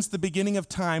powerful since the beginning of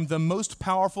time, the most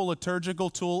powerful liturgical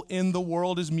tool in the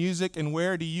world is music, and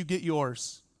where do you get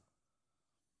yours?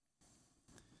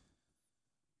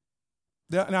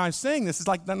 Now, I'm saying this is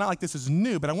not like this is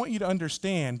new, but I want you to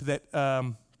understand that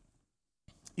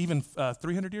even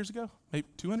 300 years ago, maybe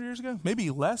 200 years ago, maybe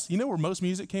less, you know where most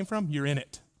music came from? You're in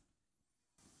it.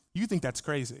 You think that's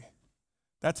crazy.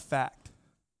 That's fact.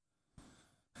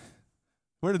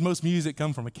 Where did most music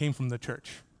come from? It came from the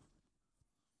church.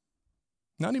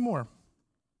 Not anymore.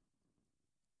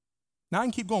 Now I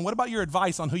can keep going. What about your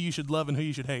advice on who you should love and who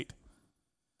you should hate?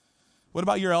 What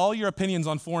about all your opinions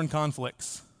on foreign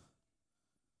conflicts?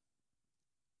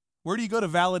 Where do you go to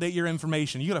validate your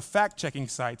information? You go to fact-checking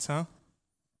sites, huh?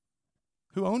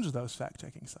 Who owns those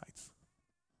fact-checking sites?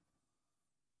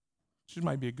 Which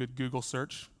might be a good Google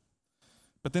search.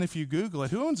 But then if you Google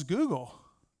it, who owns Google?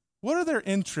 What are their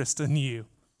interests in you?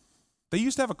 They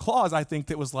used to have a clause, I think,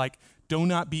 that was like, do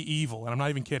not be evil. And I'm not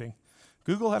even kidding.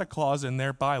 Google had a clause in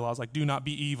their bylaws like, do not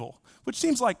be evil, which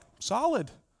seems like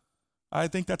solid. I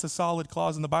think that's a solid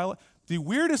clause in the bylaw. The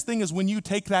weirdest thing is when you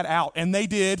take that out, and they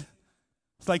did.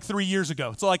 It's like 3 years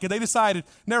ago. So like they decided,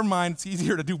 never mind, it's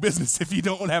easier to do business if you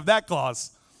don't have that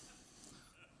clause.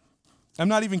 I'm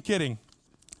not even kidding.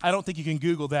 I don't think you can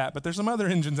Google that, but there's some other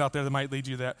engines out there that might lead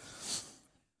you to that.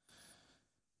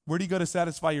 Where do you go to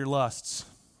satisfy your lusts?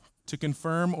 To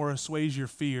confirm or assuage your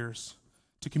fears?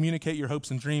 To communicate your hopes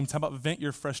and dreams? How about vent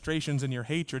your frustrations and your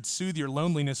hatred? Soothe your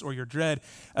loneliness or your dread?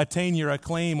 Attain your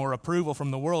acclaim or approval from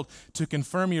the world? To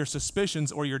confirm your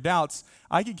suspicions or your doubts?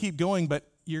 I could keep going, but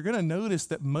you're going to notice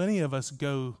that many of us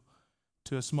go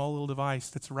to a small little device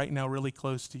that's right now really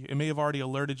close to you. It may have already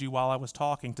alerted you while I was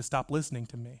talking to stop listening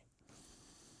to me.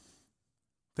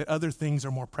 That other things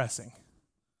are more pressing.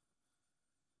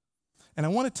 And I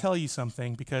want to tell you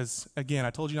something because, again,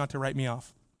 I told you not to write me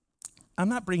off. I'm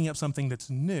not bringing up something that's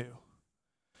new.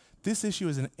 This issue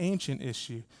is an ancient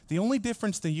issue. The only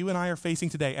difference that you and I are facing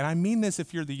today, and I mean this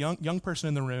if you're the young person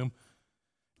in the room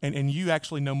and you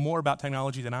actually know more about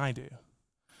technology than I do,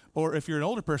 or if you're an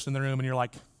older person in the room and you're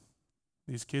like,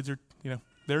 these kids are,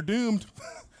 they're doomed.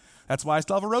 That's why I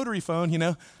still have a rotary phone,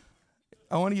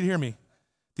 I want you to hear me.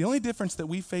 The only difference that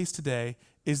we face today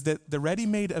is that the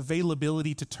ready-made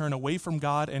availability to turn away from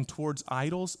God and towards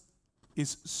idols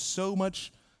is so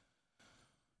much,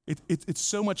 it's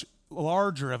so much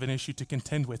larger of an issue to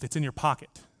contend with. It's in your pocket.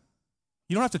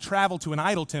 You don't have to travel to an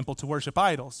idol temple to worship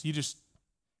idols.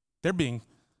 They're being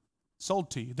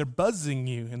sold to you. They're buzzing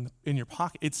you in your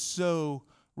pocket. It's so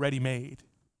ready-made.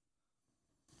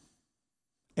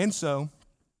 And so,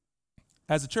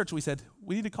 as a church, we said,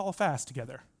 we need to call a fast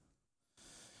together.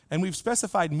 And we've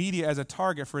specified media as a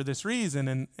target for this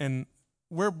reason, and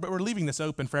we're leaving this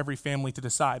open for every family to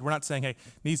decide. We're not saying, hey,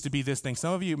 it needs to be this thing.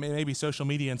 Some of you may be social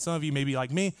media, and some of you may be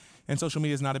like me, and social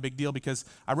media is not a big deal because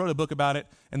I wrote a book about it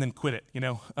and then quit it.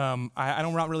 I'm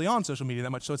not really on social media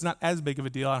that much, so it's not as big of a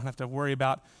deal. I don't have to worry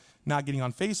about not getting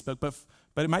on Facebook,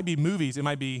 but it might be movies. It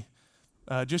might be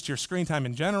just your screen time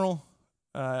in general.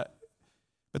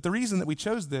 But the reason that we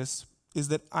chose this is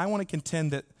that I want to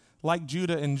contend that, like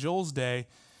Judah in Joel's day,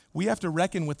 we have to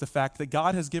reckon with the fact that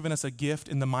God has given us a gift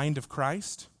in the mind of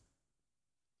Christ,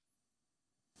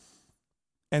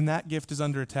 and that gift is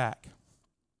under attack.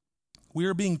 We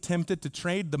are being tempted to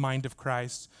trade the mind of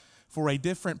Christ for a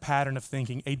different pattern of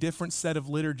thinking, a different set of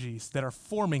liturgies that are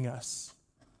forming us.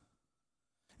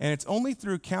 And it's only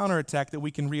through counterattack that we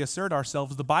can reassert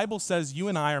ourselves. The Bible says you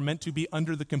and I are meant to be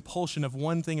under the compulsion of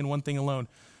one thing and one thing alone.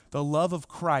 The love of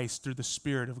Christ through the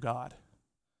Spirit of God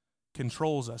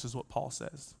controls us, is what Paul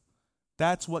says.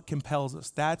 That's what compels us.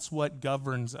 That's what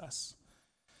governs us.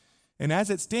 And as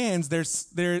it stands, there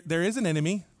is an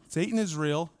enemy, Satan is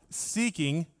real,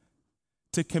 seeking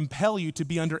to compel you to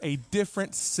be under a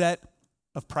different set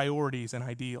of priorities and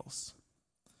ideals.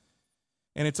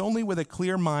 And it's only with a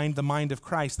clear mind, the mind of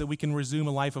Christ, that we can resume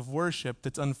a life of worship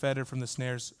that's unfettered from the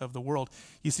snares of the world.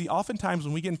 You see, oftentimes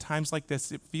when we get in times like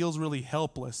this, it feels really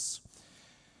helpless.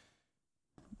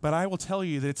 But I will tell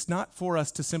you that it's not for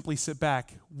us to simply sit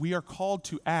back. We are called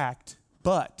to act,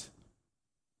 but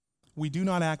we do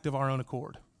not act of our own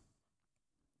accord.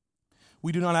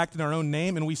 We do not act in our own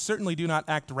name, and we certainly do not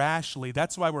act rashly.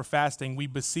 That's why we're fasting. We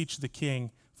beseech the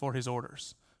King for his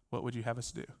orders. What would you have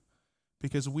us do?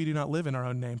 Because we do not live in our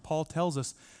own name. Paul tells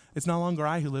us, it's no longer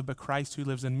I who live, but Christ who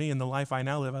lives in me. And the life I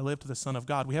now live, I live to the Son of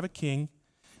God. We have a King,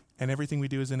 and everything we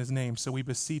do is in his name. So we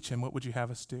beseech him. What would you have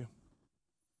us do?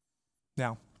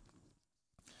 Now,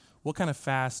 what kind of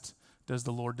fast does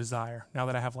the Lord desire? Now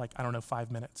that I have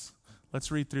 5 minutes. Let's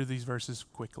read through these verses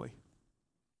quickly.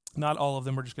 Not all of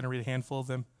them. We're just going to read a handful of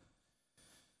them.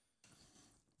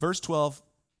 Verse 12,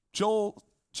 Joel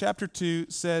chapter 2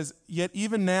 says, "Yet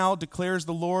even now declares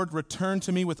the Lord, return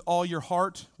to me with all your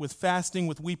heart, with fasting,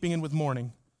 with weeping, and with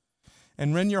mourning,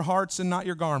 and rend your hearts and not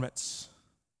your garments."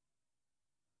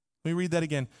 Let me read that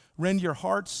again. Rend your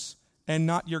hearts and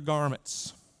not your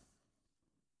garments.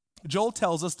 Joel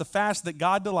tells us the fast that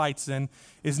God delights in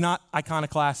is not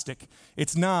iconoclastic.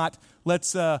 It's not,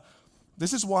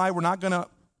 this is why we're not going to,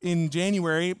 in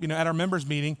January, at our members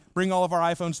meeting, bring all of our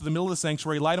iPhones to the middle of the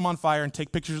sanctuary, light them on fire, and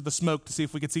take pictures of the smoke to see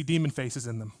if we could see demon faces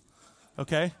in them.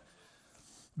 Okay?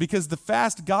 Because the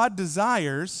fast God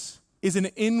desires is an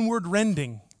inward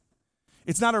rending.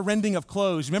 It's not a rending of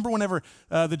clothes. Remember whenever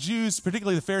the Jews,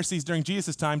 particularly the Pharisees during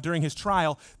Jesus' time, during his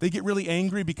trial, they get really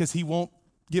angry because he won't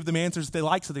give them answers they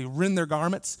like, so they rend their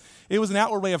garments. It was an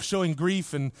outward way of showing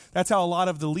grief, and that's how a lot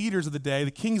of the leaders of the day, the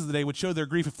kings of the day, would show their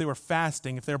grief if they were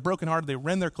fasting. If they were brokenhearted, they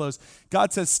rend their clothes.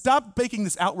 God says, stop making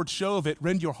this outward show of it.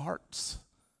 Rend your hearts.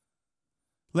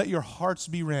 Let your hearts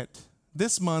be rent.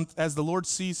 This month, as the Lord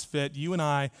sees fit, you and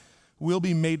I will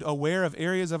be made aware of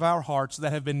areas of our hearts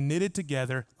that have been knitted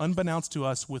together, unbeknownst to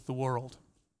us, with the world.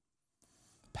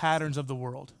 Patterns of the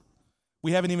world.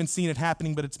 We haven't even seen it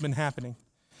happening, but it's been happening.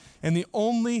 And the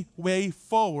only way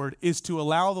forward is to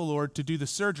allow the Lord to do the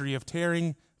surgery of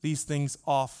tearing these things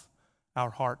off our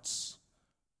hearts.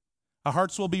 Our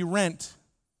hearts will be rent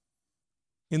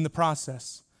in the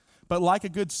process. But like a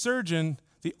good surgeon,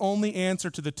 the only answer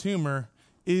to the tumor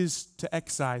is to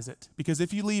excise it. Because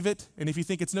if you leave it, and if you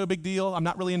think it's no big deal, I'm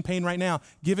not really in pain right now,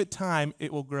 give it time,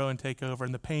 it will grow and take over.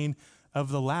 And the pain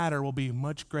of the latter will be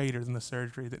much greater than the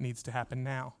surgery that needs to happen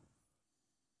now.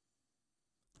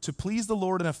 To please the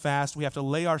Lord in a fast, we have to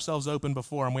lay ourselves open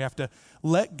before him. We have to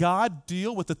let God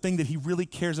deal with the thing that he really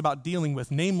cares about dealing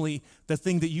with, namely the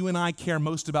thing that you and I care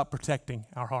most about protecting,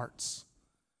 our hearts.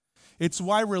 It's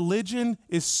why religion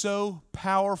is so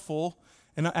powerful,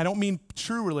 and I don't mean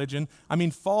true religion, I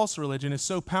mean false religion is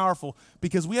so powerful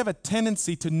because we have a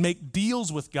tendency to make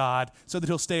deals with God so that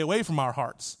he'll stay away from our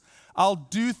hearts. I'll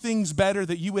do things better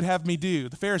that you would have me do.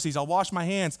 The Pharisees, I'll wash my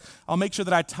hands. I'll make sure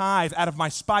that I tithe out of my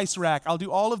spice rack. I'll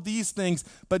do all of these things,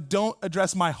 but don't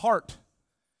address my heart.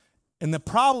 And the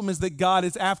problem is that God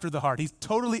is after the heart. He's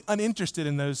totally uninterested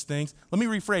in those things. Let me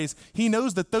rephrase. He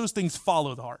knows that those things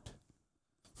follow the heart.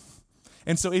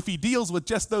 And so if he deals with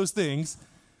just those things,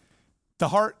 the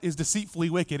heart is deceitfully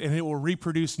wicked, and it will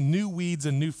reproduce new weeds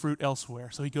and new fruit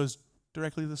elsewhere. So he goes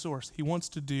directly to the source. He wants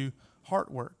to do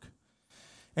heart work.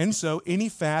 And so any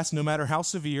fast, no matter how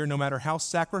severe, no matter how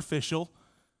sacrificial,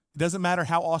 it doesn't matter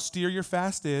how austere your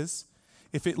fast is,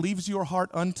 if it leaves your heart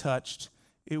untouched,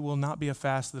 it will not be a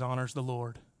fast that honors the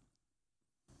Lord.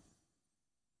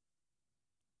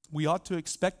 We ought to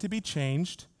expect to be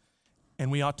changed,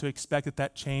 and we ought to expect that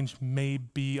that change may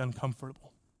be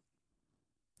uncomfortable.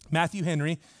 Matthew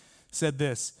Henry said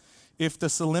this, "If the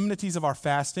solemnities of our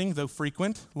fasting, though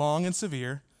frequent, long, and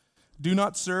severe, do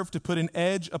not serve to put an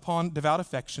edge upon devout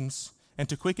affections, and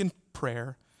to quicken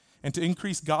prayer, and to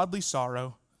increase godly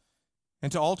sorrow,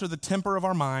 and to alter the temper of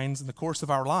our minds and the course of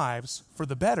our lives for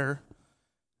the better,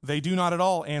 they do not at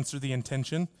all answer the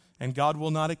intention, and God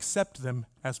will not accept them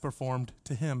as performed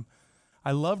to him."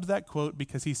 I loved that quote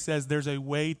because he says there's a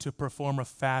way to perform a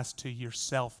fast to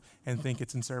yourself and think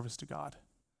it's in service to God.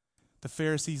 The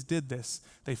Pharisees did this.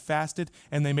 They fasted,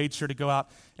 and they made sure to go out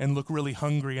and look really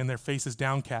hungry and their faces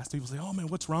downcast. People say, oh man,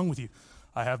 what's wrong with you?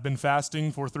 I have been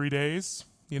fasting for 3 days.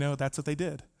 That's what they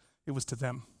did. It was to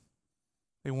them.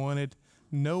 They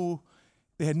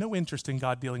had no interest in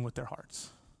God dealing with their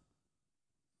hearts.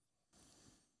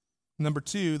 Number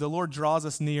 2, the Lord draws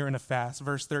us near in a fast.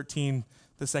 Verse 13,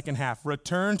 the second half.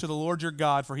 Return to the Lord your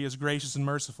God, for he is gracious and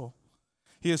merciful.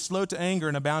 He is slow to anger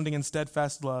and abounding in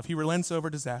steadfast love. He relents over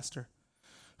disaster.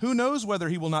 Who knows whether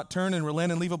he will not turn and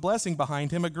relent and leave a blessing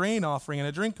behind him, a grain offering and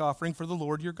a drink offering for the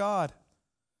Lord your God.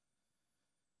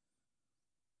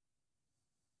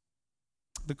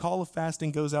 The call of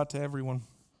fasting goes out to everyone,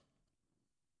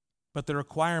 but the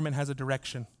requirement has a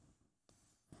direction.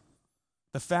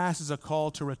 The fast is a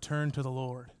call to return to the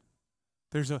Lord.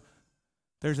 There's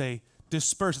a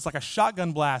disperse. It's like a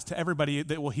shotgun blast to everybody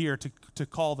that will hear to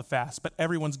call the fast, but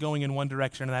everyone's going in one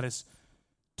direction, and that is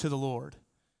to the Lord.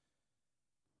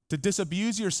 To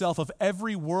disabuse yourself of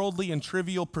every worldly and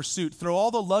trivial pursuit. Throw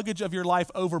all the luggage of your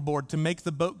life overboard to make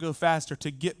the boat go faster,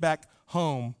 to get back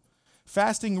home.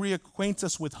 Fasting reacquaints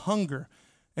us with hunger,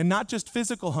 and not just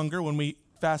physical hunger when we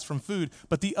fast from food,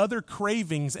 but the other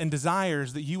cravings and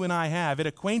desires that you and I have. It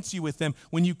acquaints you with them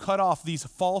when you cut off these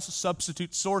false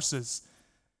substitute sources.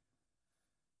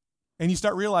 And you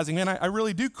start realizing, man, I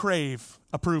really do crave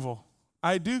approval.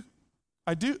 I do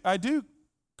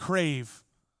crave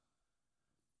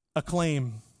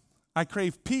acclaim. I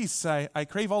crave peace. I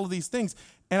crave all of these things.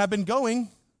 And I've been going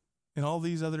in all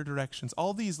these other directions,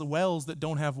 all these wells that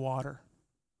don't have water.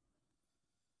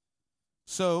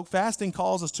 So fasting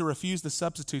calls us to refuse the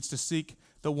substitutes, to seek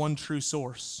the one true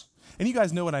source. And you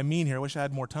guys know what I mean here. I wish I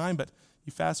had more time, but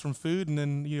you fast from food and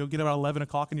then get about 11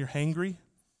 o'clock and you're hangry.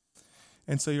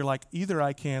 And so you're like, either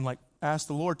I can ask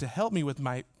the Lord to help me with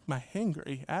my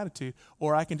hangry attitude,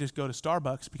 or I can just go to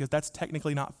Starbucks because that's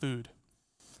technically not food,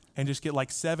 and just get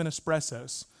 7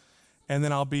 espressos. And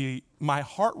then my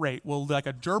heart rate will be like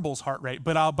a gerbil's heart rate,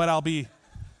 but I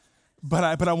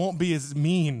won't be as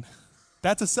mean.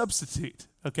 That's a substitute,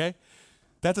 okay?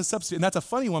 That's a substitute, and that's a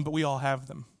funny one, but we all have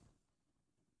them.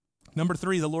 Number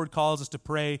 3, the Lord calls us to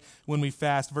pray when we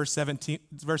fast. Verse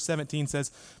 17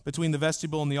 says, between the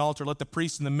vestibule and the altar, let the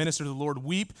priest and the minister of the Lord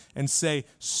weep and say,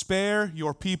 spare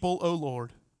your people, O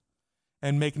Lord,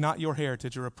 and make not your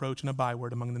heritage a reproach and a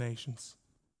byword among the nations.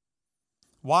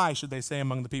 Why should they say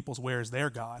among the peoples, where is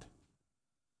their God?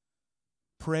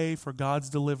 Pray for God's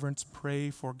deliverance.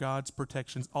 Pray for God's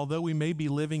protections. Although we may be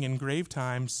living in grave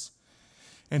times,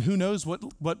 and who knows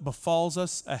what befalls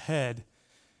us ahead,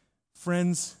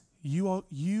 friends,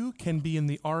 you can be in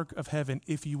the ark of heaven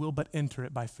if you will but enter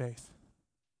it by faith.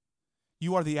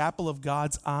 You are the apple of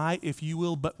God's eye if you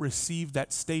will but receive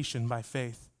that station by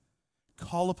faith.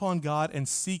 Call upon God and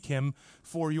seek him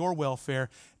for your welfare,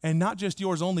 and not just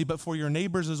yours only, but for your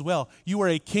neighbors as well. You are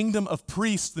a kingdom of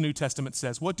priests, the New Testament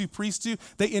says. What do priests do?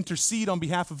 They intercede on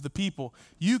behalf of the people.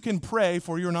 You can pray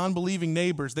for your non-believing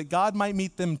neighbors that God might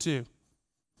meet them too.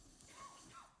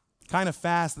 Kind of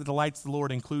fast that delights the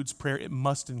Lord includes prayer. It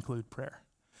must include prayer.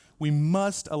 We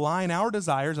must align our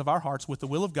desires of our hearts with the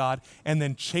will of God and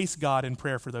then chase God in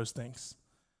prayer for those things.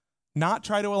 Not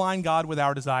try to align God with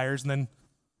our desires and then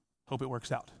hope it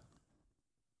works out.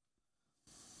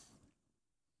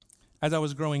 As I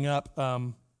was growing up,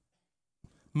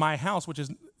 my house, which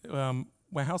is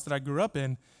my house that I grew up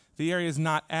in, the area is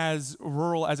not as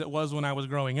rural as it was when I was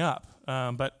growing up.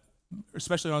 But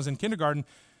especially when I was in kindergarten,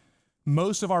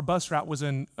 most of our bus route was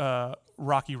in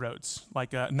rocky roads,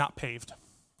 not paved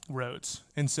roads.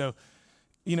 And so,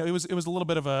 it was a little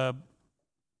bit of a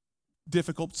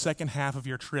difficult second half of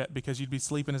your trip because you'd be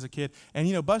sleeping as a kid.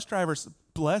 And, bus drivers,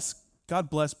 God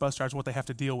bless bus drivers, what they have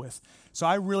to deal with. So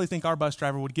I really think our bus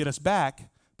driver would get us back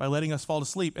by letting us fall to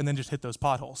sleep and then just hit those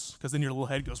potholes, because then your little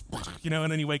head goes,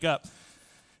 and then you wake up.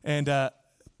 And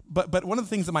but one of the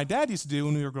things that my dad used to do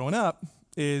when we were growing up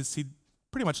is he'd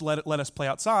pretty much let us play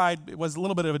outside. It was a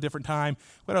little bit of a different time.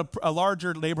 We had a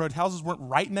larger neighborhood. Houses weren't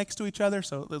right next to each other,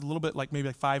 so a little bit maybe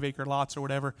 5-acre lots or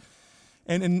whatever.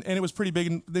 And it was pretty big.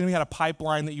 And then we had a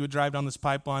pipeline that you would drive down this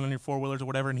pipeline on your four-wheelers or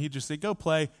whatever, and he'd just say, go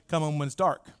play, come home when it's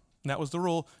dark. And that was the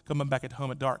rule, come back at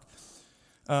home at dark.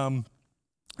 And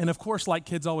of course, like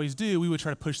kids always do, we would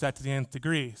try to push that to the nth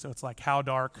degree. So it's how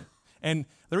dark? And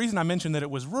the reason I mentioned that it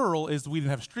was rural is we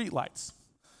didn't have street lights.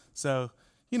 So,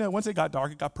 once it got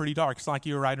dark, it got pretty dark. It's not like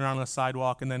you were riding around on a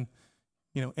sidewalk and then,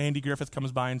 Andy Griffith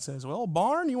comes by and says, well,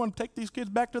 Barn, you want to take these kids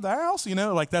back to the house?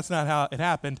 That's not how it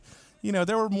happened.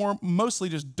 There were mostly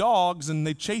just dogs, and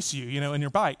they'd chase you, in your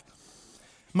bike.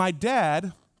 My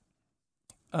dad,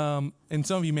 and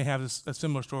some of you may have a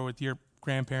similar story with your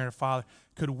grandparent or father,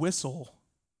 could whistle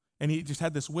And he just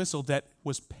had this whistle that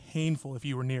was painful if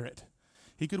you were near it.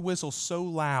 He could whistle so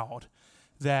loud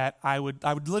that I would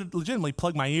legitimately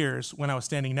plug my ears when I was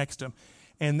standing next to him.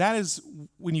 And that is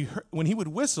when he would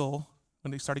whistle,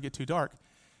 when it started to get too dark,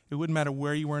 it wouldn't matter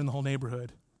where you were in the whole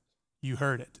neighborhood, you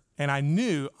heard it. And I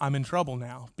knew I'm in trouble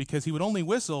now because he would only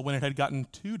whistle when it had gotten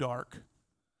too dark.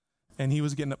 And he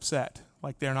was getting upset,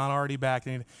 like they're not already back.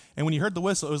 And when you heard the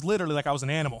whistle, it was literally like I was an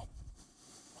animal.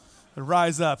 I'd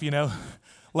rise up,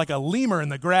 like a lemur in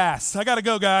the grass. I got to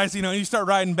go, guys. And you start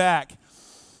riding back.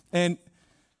 And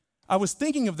I was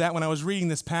thinking of that when I was reading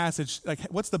this passage. Like,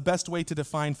 what's the best way to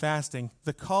define fasting?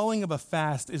 The calling of a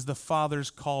fast is the Father's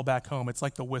call back home. It's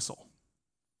like the whistle.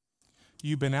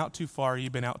 You've been out too far.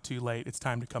 You've been out too late. It's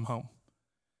time to come home.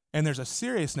 And there's a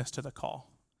seriousness to the call.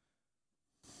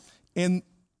 And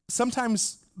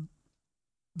sometimes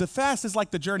the fast is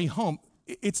like the journey home.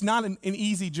 It's not an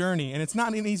easy journey. And it's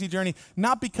not an easy journey,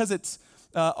 not because it's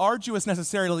arduous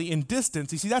necessarily in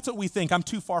distance. You see, that's what we think. I'm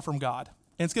too far from God.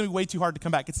 And it's going to be way too hard to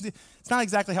come back. It's not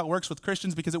exactly how it works with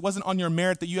Christians because it wasn't on your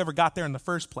merit that you ever got there in the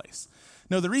first place.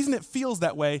 No, the reason it feels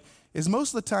that way is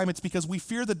most of the time it's because we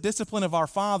fear the discipline of our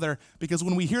Father, because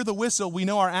when we hear the whistle, we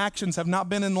know our actions have not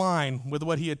been in line with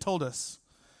what he had told us.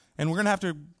 And we're going to have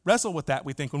to wrestle with that,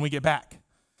 we think, when we get back.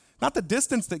 Not the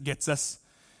distance that gets us.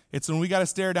 It's when we got to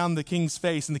stare down the king's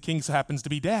face and the king happens to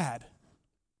be dad.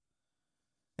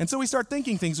 And so we start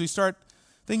thinking things. We start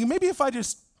thinking, maybe if I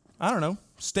just,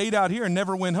 stayed out here and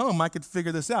never went home, I could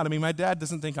figure this out. I mean, my dad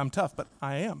doesn't think I'm tough, but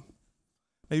I am.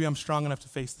 Maybe I'm strong enough to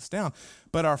face this down.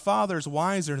 But our Father's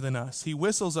wiser than us. He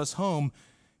whistles us home.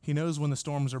 He knows when the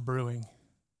storms are brewing.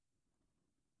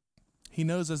 He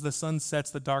knows as the sun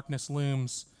sets, the darkness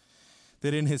looms,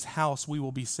 that in his house we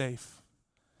will be safe.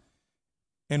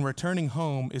 And returning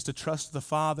home is to trust the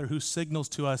Father who signals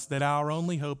to us that our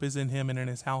only hope is in him and in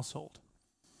his household.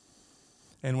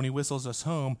 And when he whistles us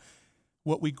home,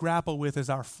 what we grapple with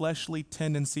is our fleshly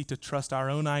tendency to trust our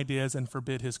own ideas and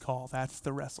forbid his call. That's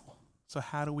the wrestle. So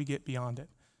how do we get beyond it?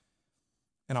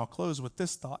 And I'll close with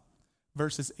this thought.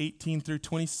 Verses 18 through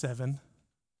 27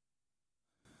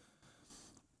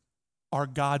 are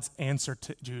God's answer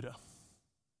to Judah.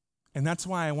 And that's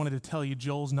why I wanted to tell you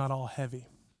Joel's not all heavy.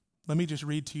 Let me just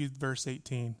read to you verse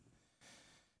 18.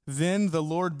 Then the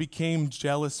Lord became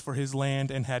jealous for his land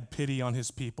and had pity on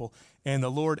his people. And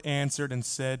the Lord answered and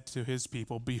said to his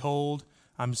people, behold,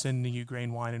 I'm sending you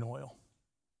grain, wine, and oil.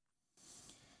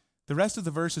 The rest of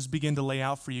the verses begin to lay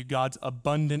out for you God's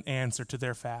abundant answer to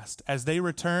their fast. As they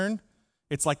return,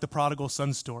 it's like the prodigal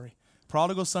son story.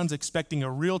 Prodigal son's expecting a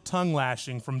real tongue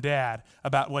lashing from dad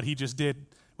about what he just did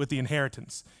with the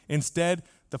inheritance. Instead,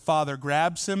 the father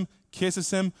grabs him,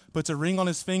 kisses him, puts a ring on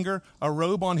his finger, a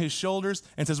robe on his shoulders,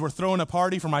 and says, we're throwing a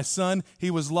party for my son. He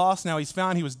was lost, now he's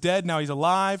found. He was dead, now he's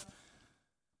alive.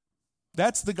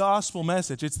 That's the gospel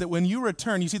message. It's that when you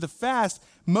return, you see the fast,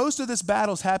 most of this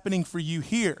battle's happening for you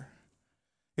here.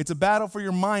 It's a battle for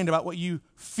your mind about what you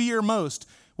fear most.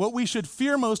 What we should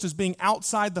fear most is being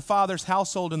outside the Father's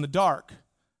household in the dark,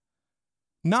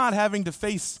 not having to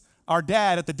face our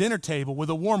dad at the dinner table with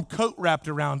a warm coat wrapped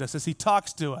around us as he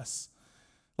talks to us,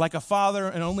 like a father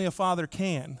and only a father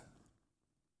can.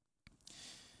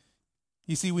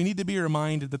 You see, we need to be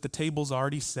reminded that the table's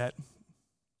already set.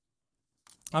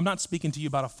 I'm not speaking to you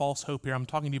about a false hope here. I'm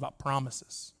talking to you about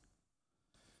promises.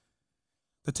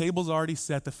 The table's already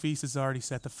set. The feast is already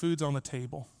set. The food's on the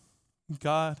table.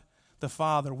 God, the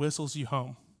Father, whistles you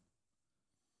home.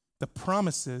 The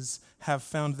promises have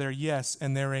found their yes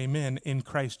and their amen in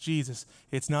Christ Jesus.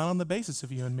 It's not on the basis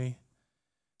of you and me.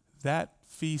 That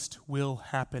feast will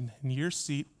happen, and your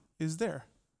seat is there.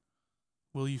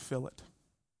 Will you fill it?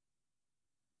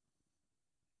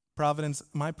 Providence,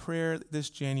 my prayer this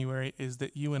January is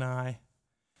that you and I,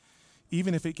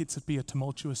 even if it gets to be a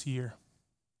tumultuous year,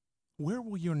 where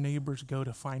will your neighbors go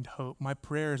to find hope? My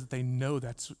prayer is that they know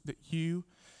that you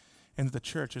and the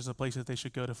church is a place that they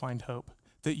should go to find hope.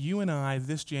 That you and I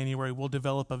this January will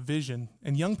develop a vision.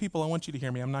 And young people, I want you to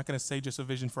hear me. I'm not going to say just a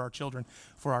vision for our children,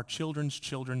 for our children's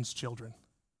children's children.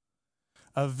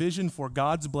 A vision for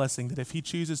God's blessing that if he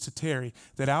chooses to tarry,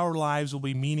 that our lives will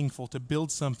be meaningful to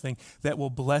build something that will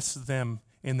bless them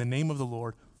in the name of the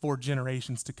Lord for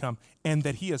generations to come. And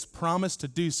that he has promised to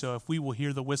do so if we will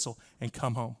hear the whistle and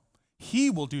come home. He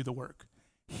will do the work.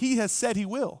 He has said he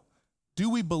will. Do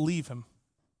we believe him?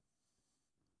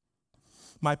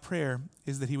 My prayer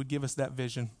is that he would give us that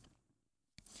vision.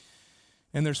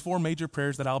 And there's 4 major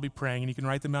prayers that I'll be praying, and you can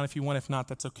write them down if you want. If not,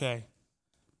 that's okay.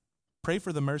 Pray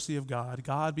for the mercy of God.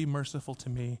 God, be merciful to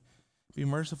me. Be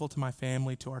merciful to my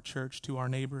family, to our church, to our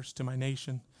neighbors, to my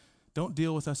nation, Don't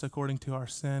deal with us according to our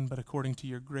sin, but according to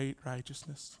your great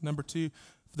righteousness. Number 2,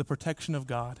 the protection of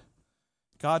God.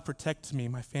 God, protect me,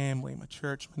 my family, my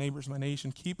church, my neighbors, my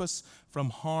nation. Keep us from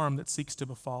harm that seeks to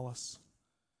befall us.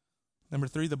 Number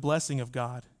 3, the blessing of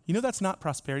God. You know that's not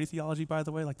prosperity theology, by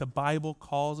the way. Like the Bible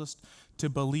calls us to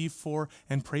believe for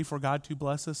and pray for God to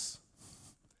bless us.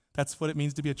 That's what it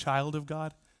means to be a child of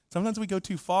God. Sometimes we go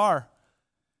too far.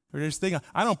 We're just thinking,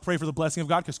 I don't pray for the blessing of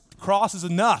God because the cross is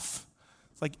enough.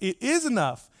 It's like, it is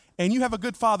enough. And you have a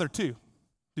good father too.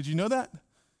 Did you know that?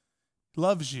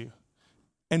 Loves you.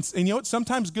 And you know what?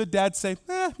 Sometimes good dads say,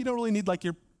 you don't really need like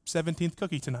your 17th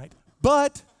cookie tonight.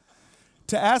 But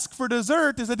to ask for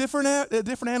dessert is a different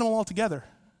animal altogether.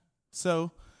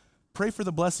 So pray for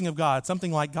the blessing of God.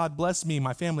 Something like, God bless me,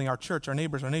 my family, our church, our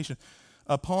neighbors, our nation.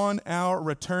 Upon our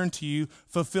return to you,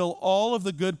 fulfill all of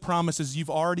the good promises you've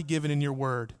already given in your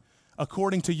word,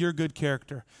 according to your good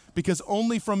character. Because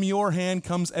only from your hand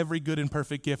comes every good and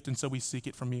perfect gift, and so we seek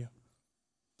it from you.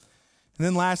 And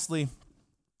then lastly,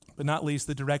 but not least,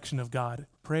 the direction of God.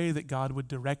 Pray that God would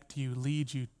direct you,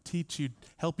 lead you, teach you,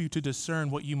 help you to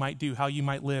discern what you might do, how you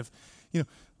might live. You know,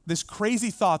 this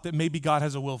crazy thought that maybe God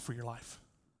has a will for your life.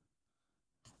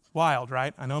 Wild,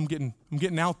 right? I know I'm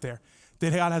getting out there.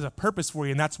 That God has a purpose for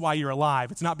you, and that's why you're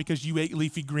alive. It's not because you ate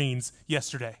leafy greens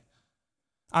yesterday.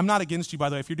 I'm not against you, by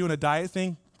the way. If you're doing a diet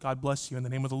thing, God bless you in the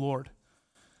name of the Lord.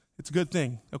 It's a good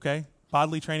thing, okay?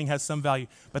 Bodily training has some value.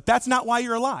 But that's not why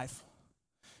you're alive.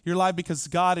 You're alive because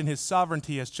God in his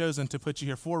sovereignty has chosen to put you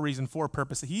here for a reason, for a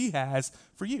purpose that he has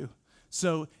for you.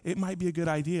 So it might be a good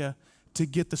idea to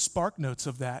get the spark notes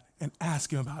of that and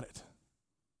ask him about it.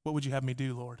 What would you have me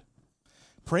do, Lord?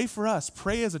 Pray for us.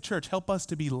 Pray as a church. Help us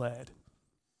to be led.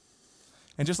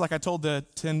 And just like I told the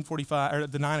 10:45 or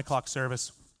the 9 o'clock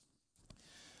service,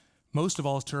 most of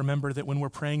all is to remember that when we're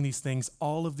praying these things,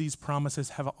 all of these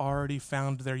promises have already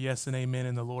found their yes and amen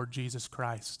in the Lord Jesus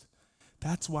Christ.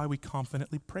 That's why we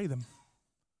confidently pray them.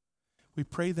 We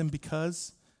pray them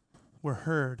because we're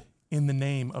heard in the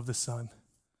name of the Son.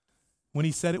 When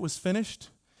he said it was finished,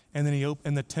 and then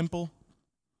the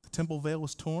temple veil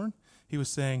was torn, he was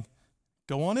saying,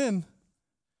 go on in.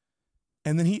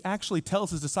 And then he actually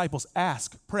tells his disciples,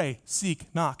 ask, pray,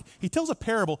 seek, knock. He tells a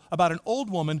parable about an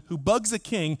old woman who bugs a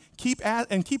king keeps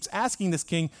asking this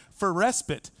king for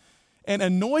respite and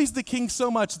annoys the king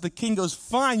so much that the king goes,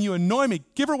 fine, you annoy me,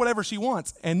 give her whatever she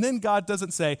wants. And then God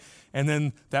doesn't say, and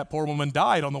then that poor woman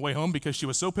died on the way home because she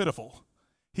was so pitiful.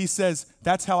 He says,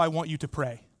 that's how I want you to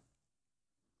pray.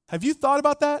 Have you thought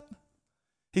about that?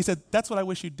 He said, that's what I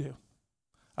wish you'd do.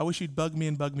 I wish you'd bug me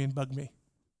and bug me and bug me.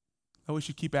 I wish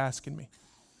you'd keep asking me.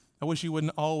 I wish you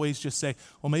wouldn't always just say,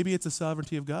 well, maybe it's the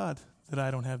sovereignty of God that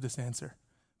I don't have this answer.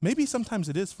 Maybe sometimes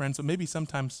it is, friends, but maybe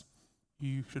sometimes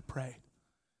you should pray.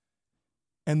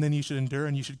 And then you should endure,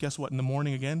 and you should, guess what, in the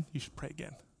morning again, you should pray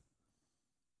again.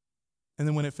 And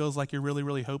then when it feels like you're really,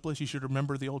 really hopeless, you should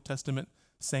remember the Old Testament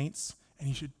saints, and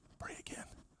you should pray again.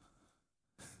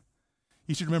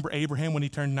 You should remember Abraham when he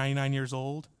turned 99 years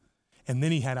old, and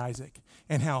then he had Isaac,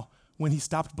 and how when he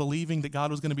stopped believing that God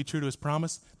was going to be true to his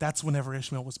promise, that's whenever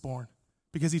Ishmael was born,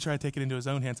 because he tried to take it into his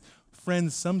own hands.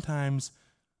 Friends, sometimes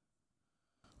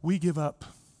we give up,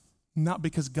 not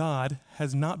because God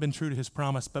has not been true to his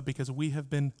promise, but because we have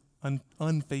been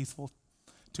unfaithful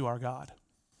to our God.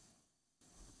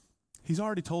 He's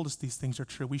already told us these things are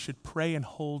true. We should pray and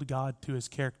hold God to his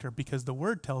character, because the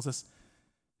word tells us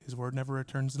his word never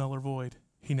returns null or void.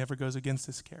 He never goes against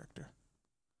his character.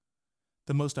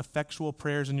 The most effectual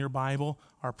prayers in your Bible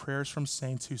are prayers from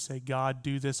saints who say, God,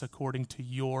 do this according to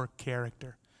your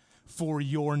character, for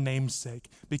your name's sake,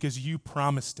 because you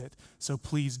promised it, so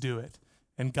please do it.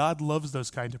 And God loves those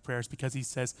kinds of prayers because he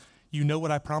says, you know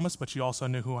what I promised, but you also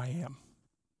know who I am.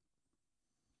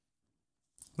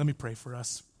 Let me pray for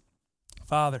us.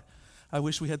 Father, I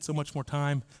wish we had so much more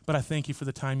time, but I thank you for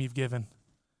the time you've given.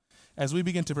 As we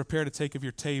begin to prepare to take of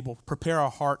your table, prepare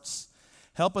our hearts.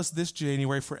 Help us this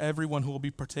January for everyone who will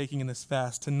be partaking in this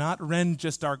fast to not rend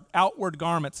just our outward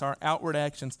garments, our outward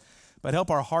actions, but help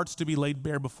our hearts to be laid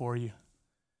bare before you.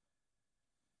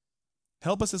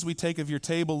 Help us as we take of your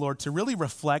table, Lord, to really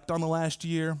reflect on the last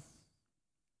year,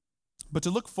 but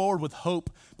to look forward with hope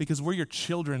because we're your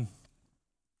children.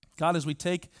 God, as we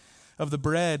take of the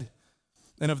bread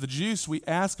and of the juice, we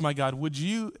ask, my God, would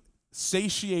you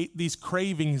satiate these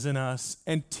cravings in us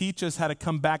and teach us how to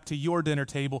come back to your dinner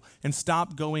table and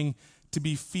stop going to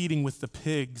be feeding with the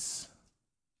pigs.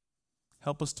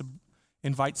 Help us to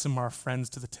invite some of our friends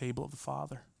to the table of the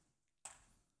Father.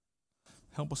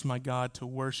 Help us, my God, to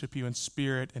worship you in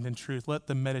spirit and in truth. Let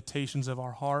the meditations of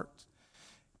our heart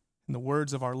and the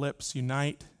words of our lips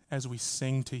unite as we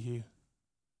sing to you.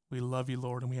 We love you,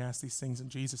 Lord, and we ask these things in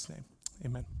Jesus' name.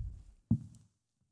 Amen.